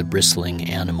sight of the bristling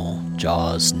animal,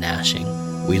 jaws gnashing.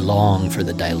 We long for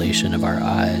the dilation of our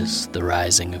eyes, the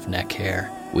rising of neck hair.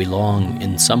 We long,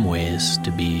 in some ways,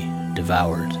 to be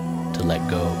devoured, to let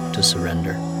go, to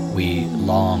surrender. We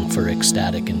long for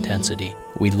ecstatic intensity.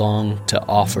 We long to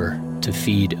offer, to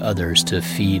feed others, to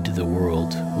feed the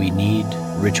world. We need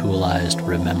ritualized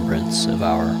remembrance of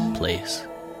our place.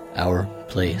 Our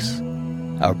place.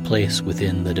 Our place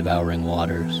within the devouring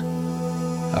waters.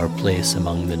 Our place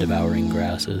among the devouring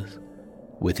grasses,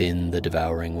 within the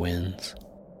devouring winds.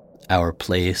 Our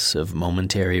place of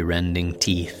momentary rending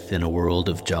teeth in a world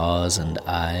of jaws and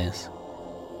eyes.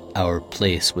 Our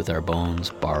place with our bones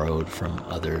borrowed from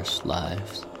others'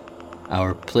 lives.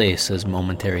 Our place as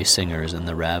momentary singers in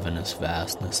the ravenous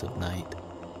vastness of night.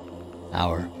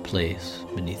 Our place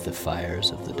beneath the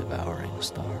fires of the devouring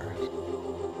stars.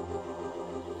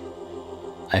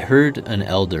 I heard an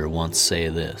elder once say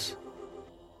this: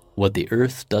 "What the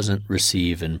earth doesn't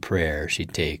receive in prayer, she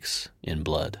takes in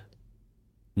blood."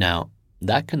 Now,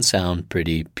 that can sound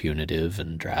pretty punitive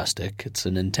and drastic. It's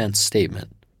an intense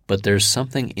statement. But there's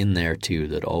something in there, too,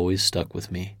 that always stuck with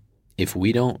me. If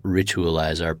we don't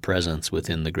ritualize our presence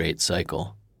within the great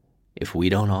cycle, if we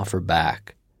don't offer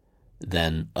back,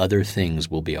 then other things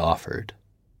will be offered,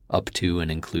 up to and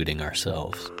including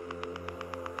ourselves.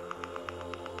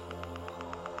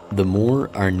 The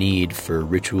more our need for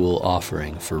ritual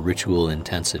offering, for ritual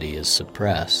intensity is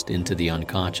suppressed into the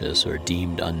unconscious or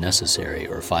deemed unnecessary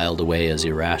or filed away as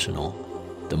irrational,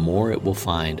 the more it will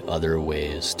find other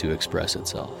ways to express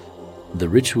itself. The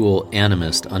ritual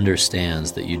animist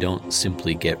understands that you don't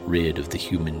simply get rid of the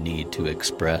human need to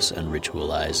express and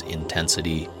ritualize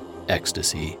intensity,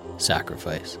 ecstasy,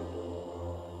 sacrifice.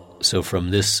 So from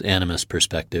this animist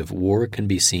perspective, war can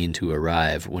be seen to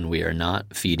arrive when we are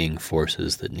not feeding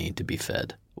forces that need to be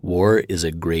fed. War is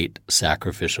a great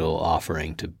sacrificial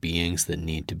offering to beings that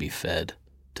need to be fed,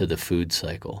 to the food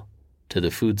cycle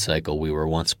we were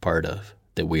once part of,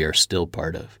 that we are still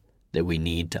part of, that we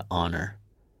need to honor.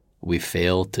 We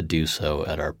fail to do so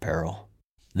at our peril.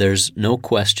 There's no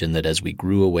question that as we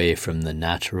grew away from the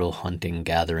natural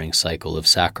hunting-gathering cycle of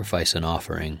sacrifice and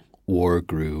offering, war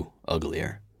grew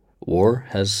uglier. War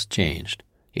has changed.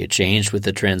 It changed with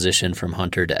the transition from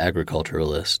hunter to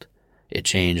agriculturalist. It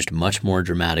changed much more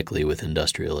dramatically with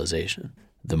industrialization.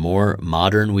 The more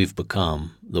modern we've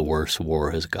become, the worse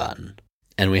war has gotten.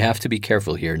 And we have to be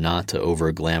careful here not to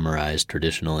over-glamorize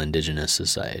traditional indigenous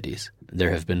societies. There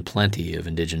have been plenty of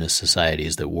indigenous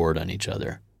societies that warred on each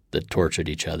other, that tortured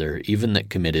each other, even that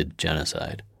committed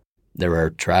genocide. There are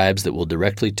tribes that will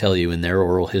directly tell you in their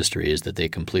oral histories that they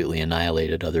completely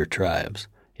annihilated other tribes.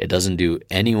 It doesn't do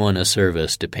anyone a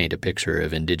service to paint a picture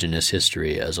of indigenous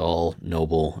history as all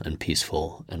noble and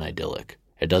peaceful and idyllic.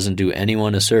 It doesn't do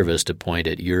anyone a service to point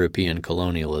at European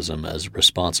colonialism as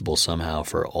responsible somehow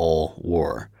for all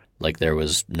war, like there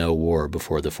was no war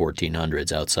before the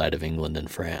 1400s outside of England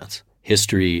and France.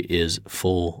 History is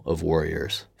full of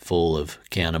warriors, full of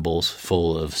cannibals,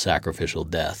 full of sacrificial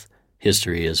death.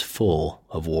 History is full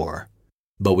of war.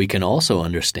 But we can also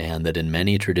understand that in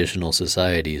many traditional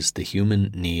societies, the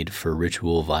human need for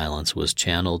ritual violence was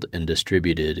channeled and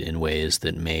distributed in ways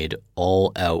that made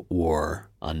all-out war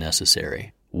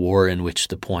unnecessary. War in which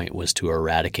the point was to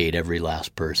eradicate every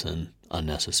last person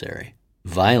unnecessary.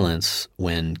 Violence,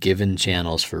 when given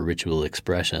channels for ritual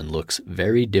expression, looks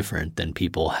very different than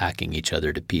people hacking each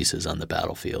other to pieces on the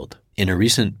battlefield. In a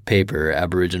recent paper,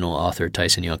 Aboriginal author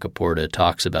Tyson Yunkaporta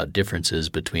talks about differences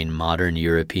between modern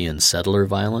European settler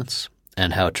violence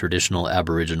and how traditional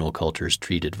Aboriginal cultures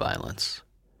treated violence.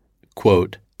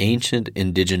 Quote, ancient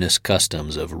indigenous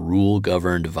customs of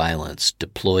rule-governed violence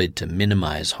deployed to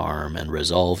minimize harm and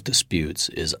resolve disputes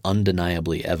is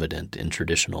undeniably evident in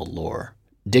traditional lore.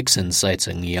 Dixon cites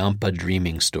a Nyampa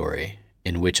dreaming story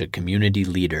in which a community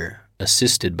leader,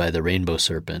 assisted by the rainbow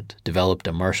serpent, developed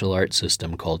a martial arts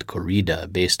system called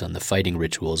corrida based on the fighting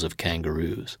rituals of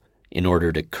kangaroos in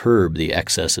order to curb the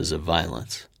excesses of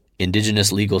violence.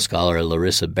 Indigenous legal scholar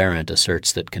Larissa Barrett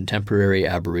asserts that contemporary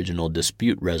Aboriginal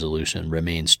dispute resolution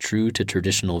remains true to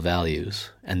traditional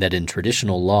values and that in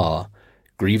traditional law,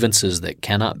 grievances that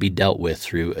cannot be dealt with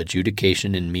through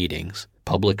adjudication in meetings,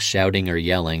 public shouting or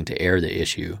yelling to air the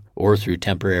issue, or through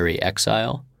temporary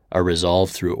exile, are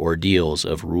resolved through ordeals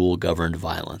of rule-governed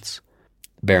violence.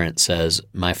 Barrett says,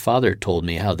 my father told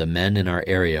me how the men in our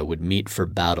area would meet for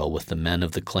battle with the men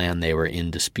of the clan they were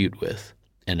in dispute with,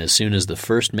 and as soon as the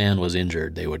first man was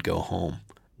injured, they would go home.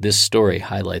 This story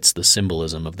highlights the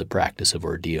symbolism of the practice of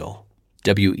ordeal.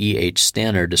 W.E.H.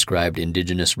 Stanner described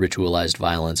indigenous ritualized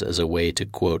violence as a way to,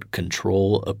 quote,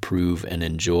 control, approve, and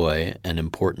enjoy, and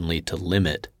importantly to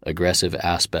limit, aggressive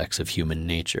aspects of human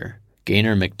nature.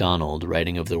 Gaynor MacDonald,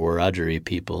 writing of the Wiradjuri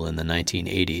people in the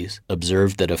 1980s,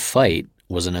 observed that a fight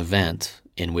was an event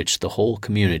in which the whole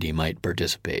community might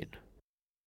participate.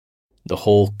 The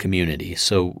whole community,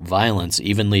 so violence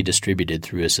evenly distributed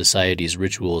through a society's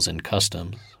rituals and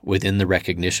customs, within the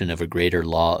recognition of a greater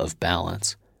law of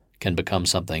balance, can become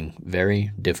something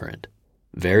very different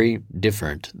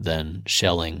than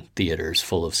shelling theaters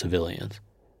full of civilians.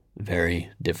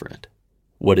 Very different.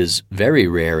 What is very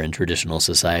rare in traditional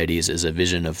societies is a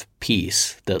vision of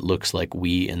peace that looks like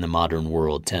we in the modern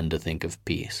world tend to think of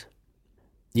peace.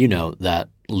 You know, that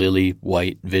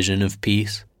lily-white vision of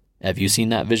peace? Have you seen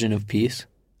that vision of peace?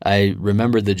 I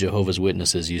remember the Jehovah's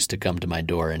Witnesses used to come to my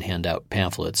door and hand out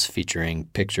pamphlets featuring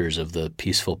pictures of the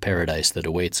peaceful paradise that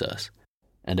awaits us.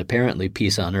 And apparently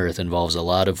peace on earth involves a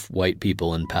lot of white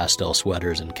people in pastel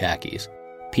sweaters and khakis.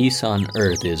 Peace on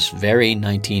Earth is very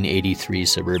 1983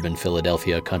 suburban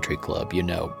Philadelphia country club, you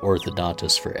know,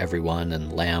 orthodontists for everyone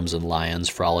and lambs and lions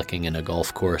frolicking in a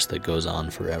golf course that goes on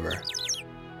forever.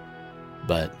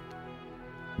 But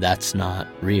That's not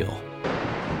real.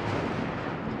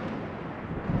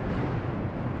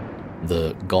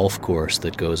 The golf course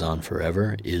that goes on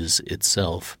forever is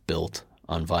itself built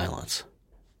on violence.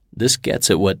 This gets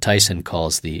at what Tyson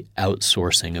calls the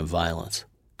outsourcing of violence.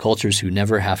 Cultures who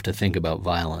never have to think about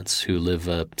violence, who live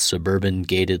a suburban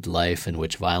gated life in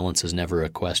which violence is never a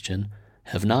question,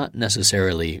 have not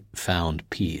necessarily found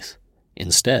peace.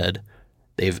 Instead,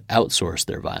 they've outsourced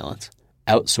their violence,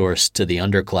 outsourced to the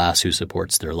underclass who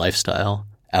supports their lifestyle,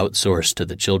 outsourced to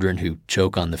the children who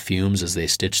choke on the fumes as they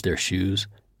stitch their shoes,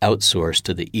 outsourced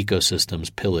to the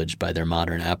ecosystems pillaged by their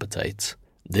modern appetites.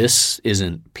 This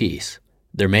isn't peace.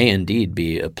 There may indeed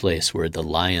be a place where the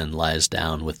lion lies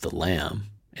down with the lamb.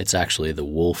 It's actually the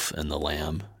wolf and the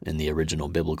lamb in the original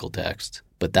biblical text.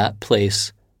 But that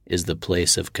place is the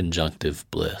place of conjunctive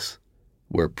bliss,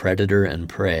 where predator and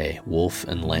prey, wolf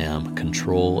and lamb,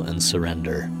 control and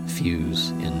surrender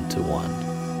fuse into one.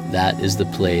 That is the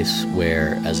place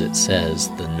where, as it says,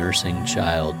 the nursing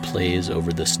child plays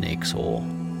over the snake's hole.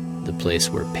 The place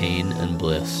where pain and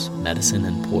bliss, medicine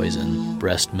and poison,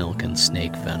 breast milk and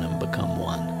snake venom become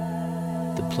one.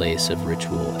 The place of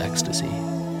ritual ecstasy.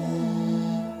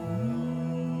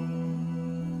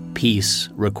 Peace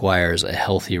requires a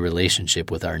healthy relationship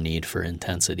with our need for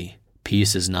intensity.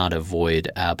 Peace is not a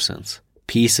void absence.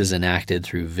 Peace is enacted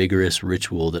through vigorous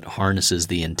ritual that harnesses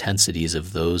the intensities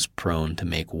of those prone to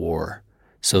make war,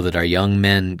 so that our young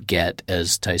men get,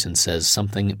 as Tyson says,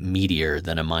 something meatier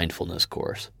than a mindfulness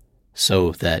course.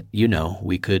 So that,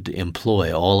 we could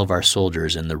employ all of our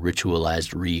soldiers in the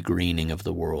ritualized re-greening of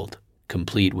the world,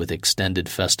 complete with extended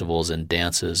festivals and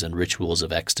dances and rituals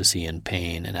of ecstasy and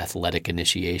pain and athletic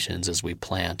initiations as we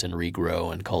plant and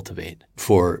regrow and cultivate.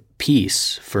 For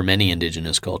peace, for many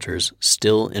indigenous cultures,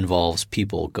 still involves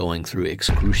people going through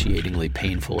excruciatingly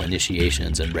painful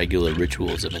initiations and regular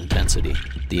rituals of intensity,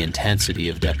 the intensity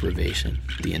of deprivation,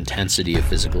 the intensity of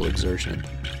physical exertion,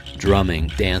 drumming,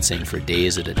 dancing for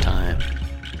days at a time,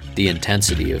 the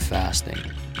intensity of fasting,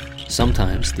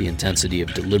 sometimes the intensity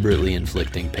of deliberately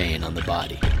inflicting pain on the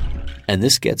body. And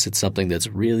this gets at something that's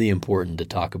really important to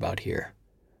talk about here.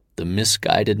 The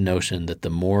misguided notion that the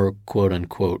more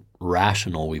quote-unquote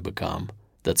rational we become,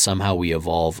 that somehow we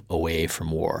evolve away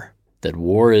from war. That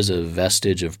war is a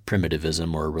vestige of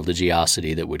primitivism or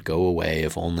religiosity that would go away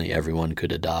if only everyone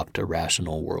could adopt a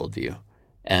rational worldview.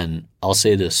 And I'll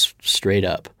say this straight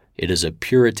up. It is a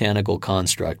puritanical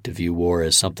construct to view war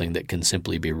as something that can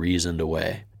simply be reasoned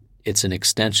away. It's an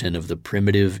extension of the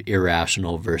primitive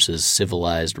irrational versus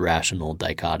civilized rational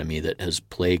dichotomy that has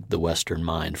plagued the Western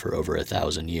mind for over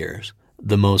 1,000 years.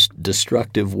 The most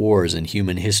destructive wars in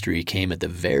human history came at the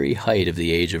very height of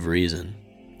the Age of Reason.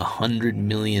 100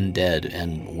 million dead,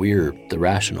 and we're the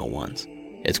rational ones.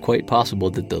 It's quite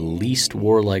possible that the least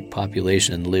warlike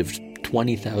population lived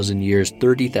 20,000 years,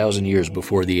 30,000 years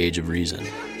before the Age of Reason,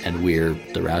 and we're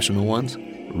the rational ones.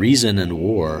 Reason and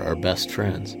war are best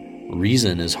friends.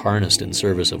 Reason is harnessed in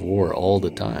service of war all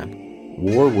the time.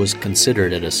 War was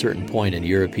considered at a certain point in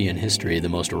European history the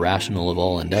most rational of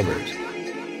all endeavors.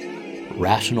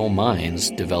 Rational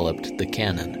minds developed the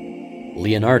cannon.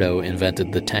 Leonardo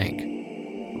invented the tank.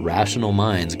 Rational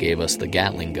minds gave us the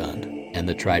Gatling gun and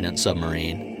the Trident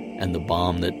submarine and the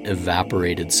bomb that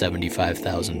evaporated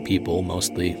 75,000 people,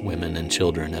 mostly women and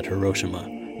children, at Hiroshima.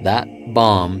 That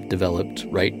bomb developed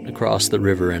right across the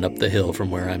river and up the hill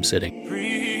from where I'm sitting.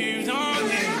 Breathe on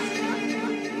me.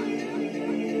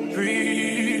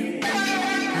 Breathe.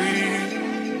 Breathe.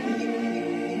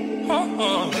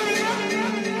 Oh.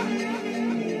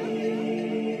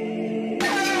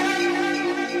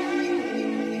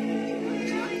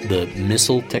 The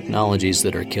missile technologies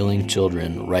that are killing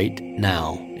children right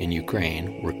now in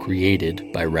Ukraine were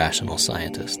created by rational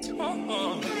scientists.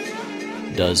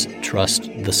 Does trust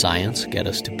the science get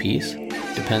us to peace?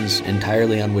 Depends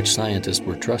entirely on which scientist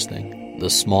we're trusting. The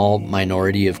small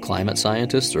minority of climate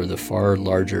scientists or the far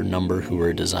larger number who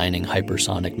are designing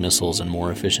hypersonic missiles and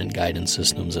more efficient guidance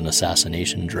systems and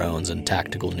assassination drones and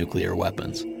tactical nuclear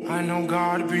weapons? I know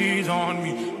God breathes on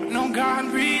me. I know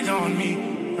God breathes on me.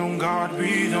 No God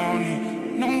breathe on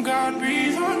me. No God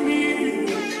breathe on me.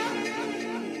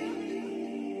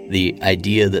 The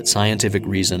idea that scientific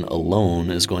reason alone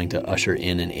is going to usher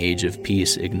in an age of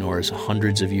peace ignores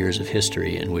hundreds of years of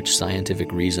history in which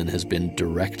scientific reason has been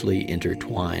directly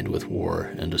intertwined with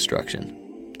war and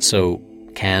destruction. So,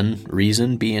 can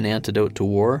reason be an antidote to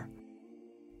war?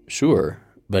 Sure,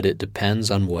 but it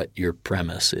depends on what your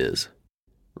premise is.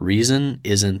 Reason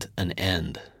isn't an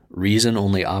end. Reason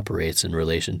only operates in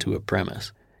relation to a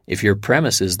premise. If your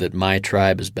premise is that my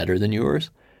tribe is better than yours,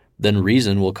 then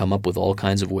reason will come up with all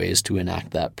kinds of ways to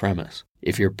enact that premise.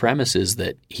 If your premise is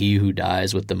that he who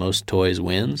dies with the most toys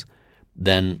wins,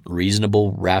 then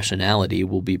reasonable rationality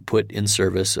will be put in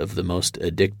service of the most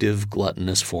addictive,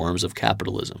 gluttonous forms of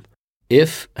capitalism.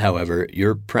 If, however,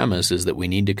 your premise is that we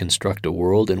need to construct a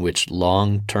world in which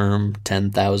long-term,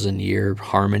 10,000-year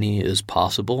harmony is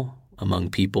possible among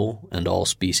people and all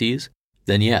species,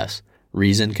 then yes,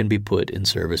 reason can be put in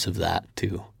service of that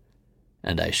too.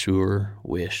 And I sure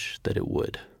wish that it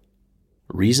would.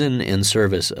 Reason in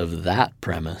service of that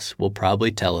premise will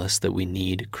probably tell us that we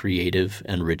need creative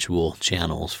and ritual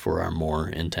channels for our more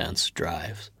intense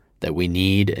drives, that we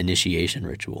need initiation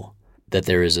ritual, that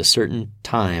there is a certain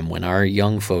time when our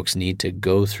young folks need to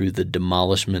go through the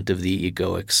demolishment of the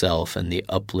egoic self and the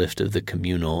uplift of the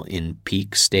communal in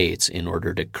peak states in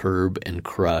order to curb and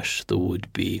crush the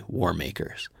would-be war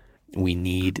makers. We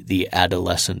need the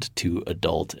adolescent to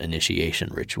adult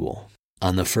initiation ritual.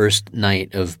 On the first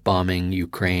night of bombing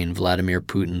Ukraine, Vladimir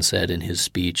Putin said in his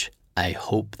speech, "I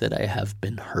hope that I have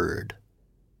been heard."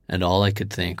 And all I could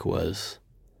think was,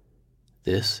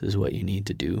 this is what you need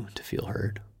to do to feel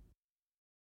heard.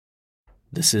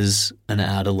 This is an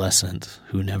adolescent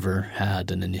who never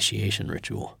had an initiation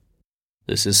ritual.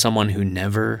 This is someone who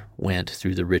never went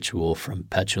through the ritual from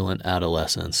petulant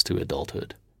adolescence to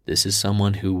adulthood. This is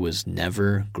someone who was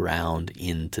never ground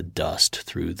into dust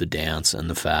through the dance and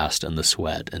the fast and the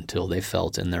sweat until they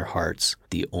felt in their hearts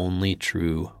the only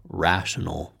true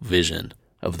rational vision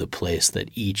of the place that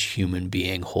each human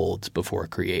being holds before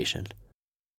creation.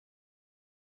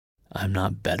 I'm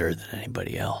not better than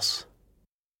anybody else.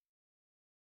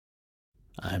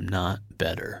 I'm not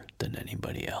better than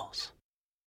anybody else.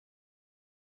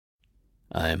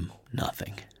 I'm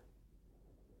nothing.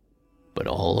 But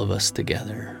all of us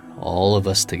together,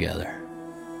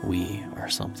 we are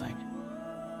something.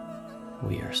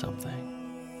 We are something.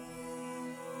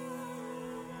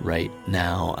 Right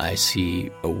now, I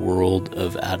see a world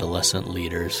of adolescent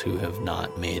leaders who have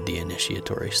not made the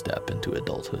initiatory step into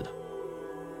adulthood.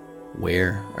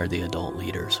 Where are the adult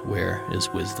leaders? Where is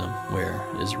wisdom? Where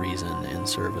is reason in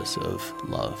service of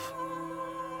love?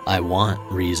 I want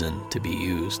reason to be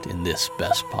used in this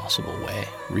best possible way,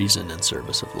 reason in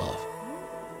service of love.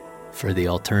 For the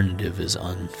alternative is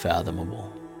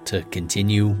unfathomable. To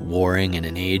continue warring in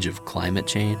an age of climate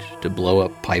change, to blow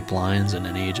up pipelines in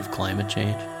an age of climate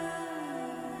change.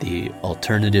 The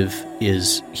alternative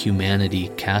is humanity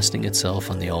casting itself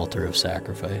on the altar of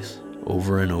sacrifice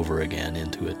over and over again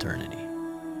into eternity.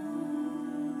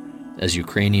 As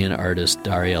Ukrainian artist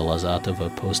Daria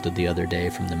Lazatova posted the other day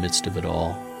from the midst of it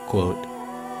all, quote,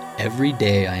 "Every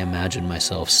day I imagine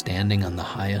myself standing on the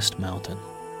highest mountain,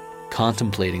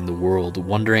 contemplating the world,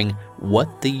 wondering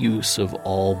what the use of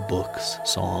all books,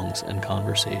 songs, and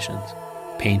conversations,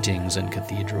 paintings and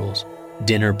cathedrals,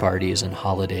 dinner parties and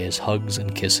holidays, hugs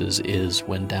and kisses is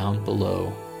when down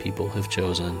below people have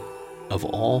chosen, of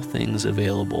all things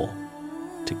available,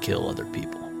 to kill other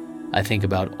people. I think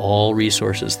about all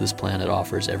resources this planet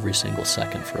offers every single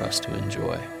second for us to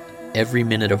enjoy. Every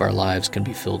minute of our lives can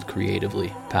be filled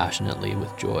creatively, passionately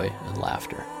with joy and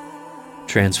laughter,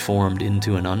 transformed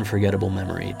into an unforgettable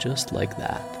memory just like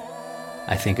that.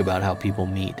 I think about how people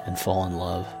meet and fall in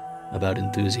love, about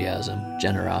enthusiasm,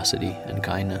 generosity, and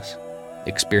kindness,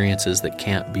 experiences that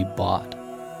can't be bought,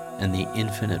 and the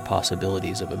infinite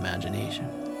possibilities of imagination.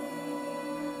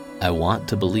 I want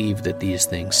to believe that these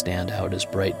things stand out as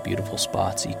bright, beautiful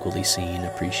spots equally seen,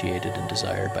 appreciated, and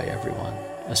desired by everyone,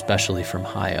 especially from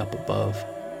high up above,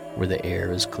 where the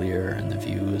air is clearer and the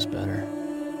view is better.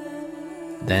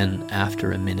 Then,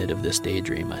 after a minute of this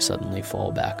daydream, I suddenly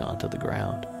fall back onto the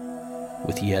ground,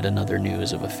 with yet another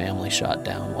news of a family shot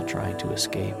down while trying to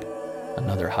escape,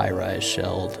 another high-rise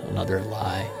shelled, another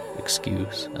lie,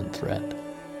 excuse, and threat.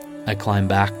 I climb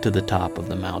back to the top of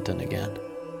the mountain again.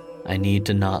 I need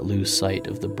to not lose sight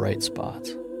of the bright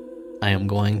spots. I am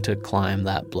going to climb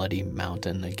that bloody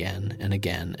mountain again and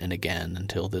again and again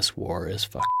until this war is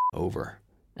over.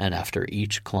 And after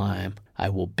each climb, I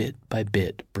will bit by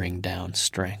bit bring down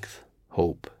strength,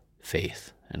 hope,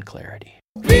 faith, and clarity.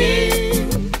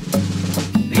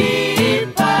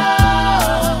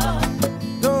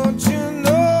 Don't you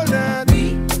know that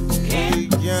we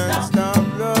can't stop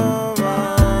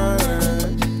loving?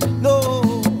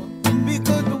 No,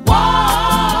 because the war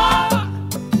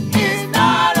is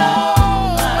not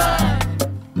over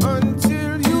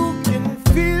until you can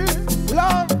feel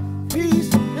love,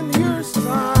 peace, and hear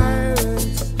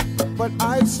silence. But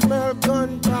I smell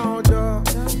gunpowder,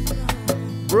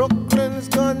 Brooklyn's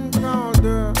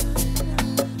gunpowder,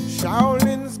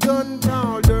 Shaolin's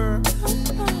gunpowder,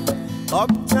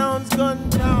 Uptown's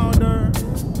gunpowder.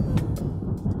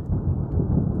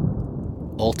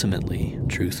 ultimately,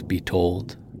 truth be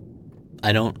told,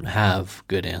 I don't have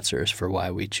good answers for why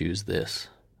we choose this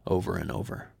over and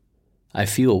over. I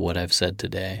feel what I've said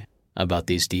today about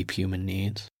these deep human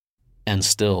needs, and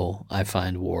still I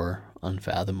find war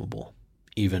unfathomable,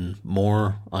 even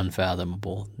more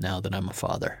unfathomable now that I'm a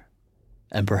father.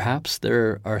 And perhaps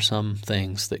there are some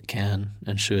things that can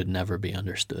and should never be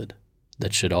understood,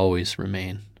 that should always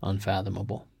remain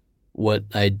unfathomable. What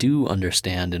I do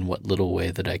understand in what little way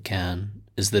that I can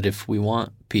is that if we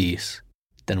want peace,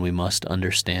 then we must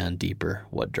understand deeper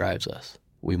what drives us.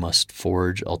 We must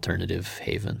forge alternative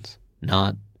havens,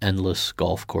 not endless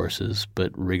golf courses,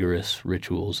 but rigorous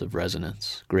rituals of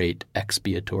resonance, great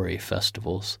expiatory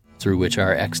festivals through which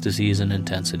our ecstasies and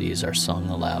intensities are sung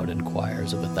aloud in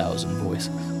choirs of 1,000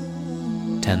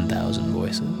 voices, 10,000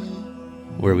 voices,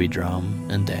 where we drum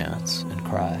and dance and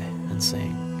cry and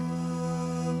sing.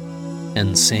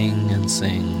 And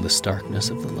sing the starkness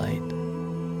of the light,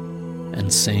 and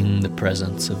sing the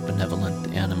presence of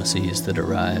benevolent animacies that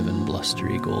arrive in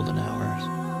blustery golden hours,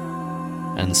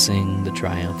 and sing the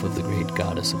triumph of the great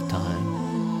goddess of time,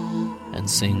 and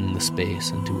sing the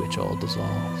space into which all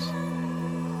dissolves,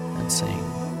 and sing,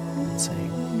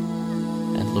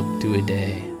 and look to a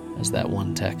day, as that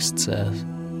one text says,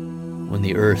 when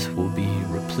the earth will be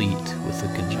replete with the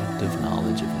conjunctive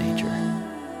knowledge of nature,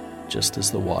 just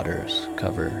as the waters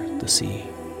cover the sea.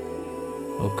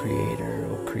 O Creator,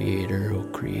 O Creator, O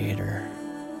Creator,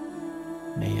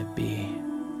 may it be.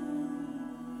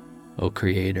 O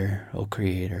Creator, O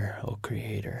Creator, O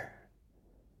Creator,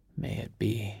 may it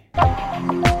be.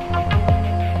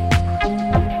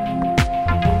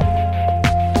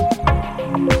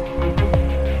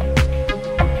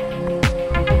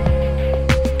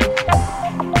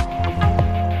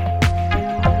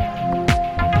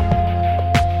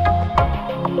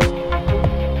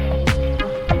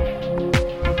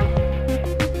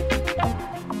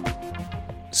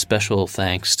 Special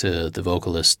thanks to the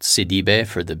vocalist Sidibe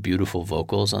for the beautiful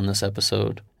vocals on this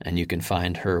episode, and you can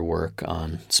find her work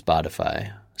on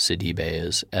Spotify. Sidibe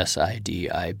is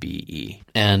Sidibe.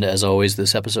 And as always,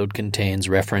 this episode contains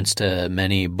reference to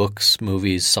many books,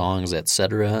 movies, songs,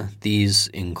 etc. These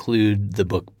include the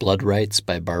book Blood Rights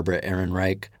by Barbara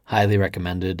Ehrenreich, highly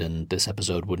recommended, and this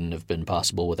episode wouldn't have been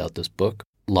possible without this book.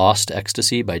 Lost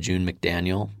Ecstasy by June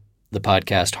McDaniel, the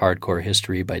podcast Hardcore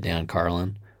History by Dan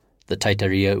Carlin, the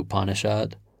Taittiriya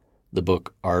Upanishad, the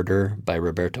book Ardor by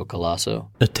Roberto Colasso,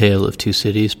 A Tale of Two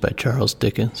Cities by Charles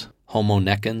Dickens, Homo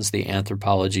Neckens, The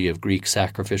Anthropology of Greek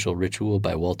Sacrificial Ritual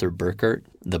by Walter Burkert,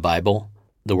 the Bible,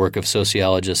 the work of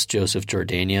sociologist Joseph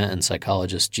Jordania and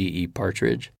psychologist G.E.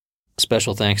 Partridge.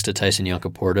 Special thanks to Tyson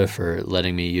Yunkaporta for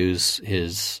letting me use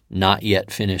his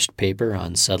not-yet-finished paper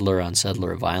on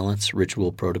settler violence,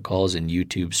 ritual protocols, and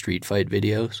YouTube street fight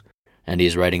videos, and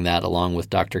he's writing that along with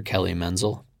Dr. Kelly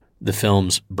Menzel. The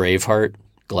films Braveheart,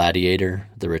 Gladiator,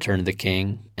 The Return of the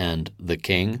King, and The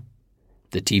King,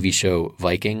 the TV show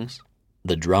Vikings,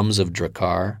 The Drums of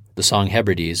Drakkar, the song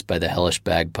Hebrides by the Hellish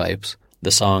Bagpipes,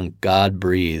 the song God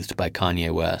Breathed by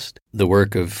Kanye West, the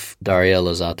work of Daria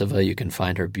Lazatova. You can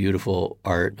find her beautiful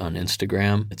art on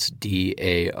Instagram. It's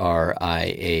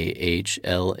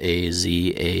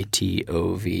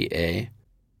DARIAHLAZATOVA.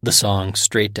 The song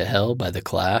Straight to Hell by The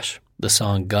Clash, the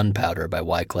song Gunpowder by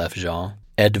Wyclef Jean,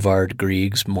 Edvard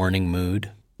Grieg's Morning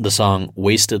Mood, the song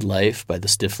Wasted Life by the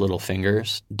Stiff Little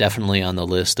Fingers, definitely on the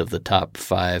list of the top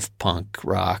 5 punk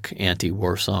rock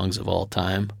anti-war songs of all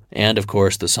time, and of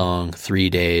course the song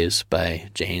 3 Days by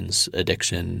Jane's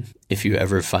Addiction. If you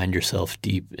ever find yourself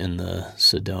deep in the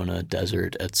Sedona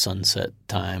desert at sunset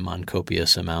time on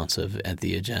copious amounts of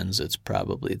entheogens, it's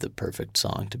probably the perfect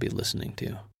song to be listening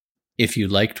to. If you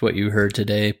liked what you heard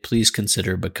today, please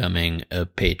consider becoming a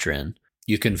patron.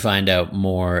 You can find out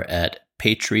more at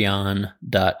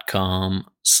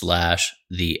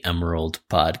patreon.com/The Emerald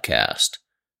Podcast.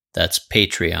 That's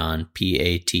Patreon,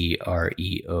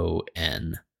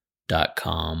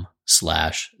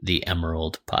 patreon.com/The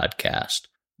Emerald Podcast.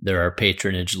 There are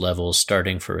patronage levels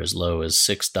starting for as low as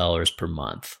 $6 per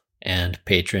month, and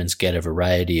patrons get a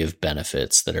variety of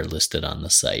benefits that are listed on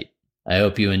the site. I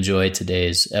hope you enjoyed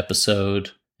today's episode,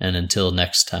 and until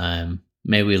next time,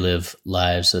 may we live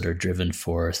lives that are driven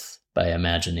forth by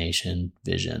imagination,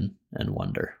 vision, and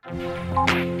wonder.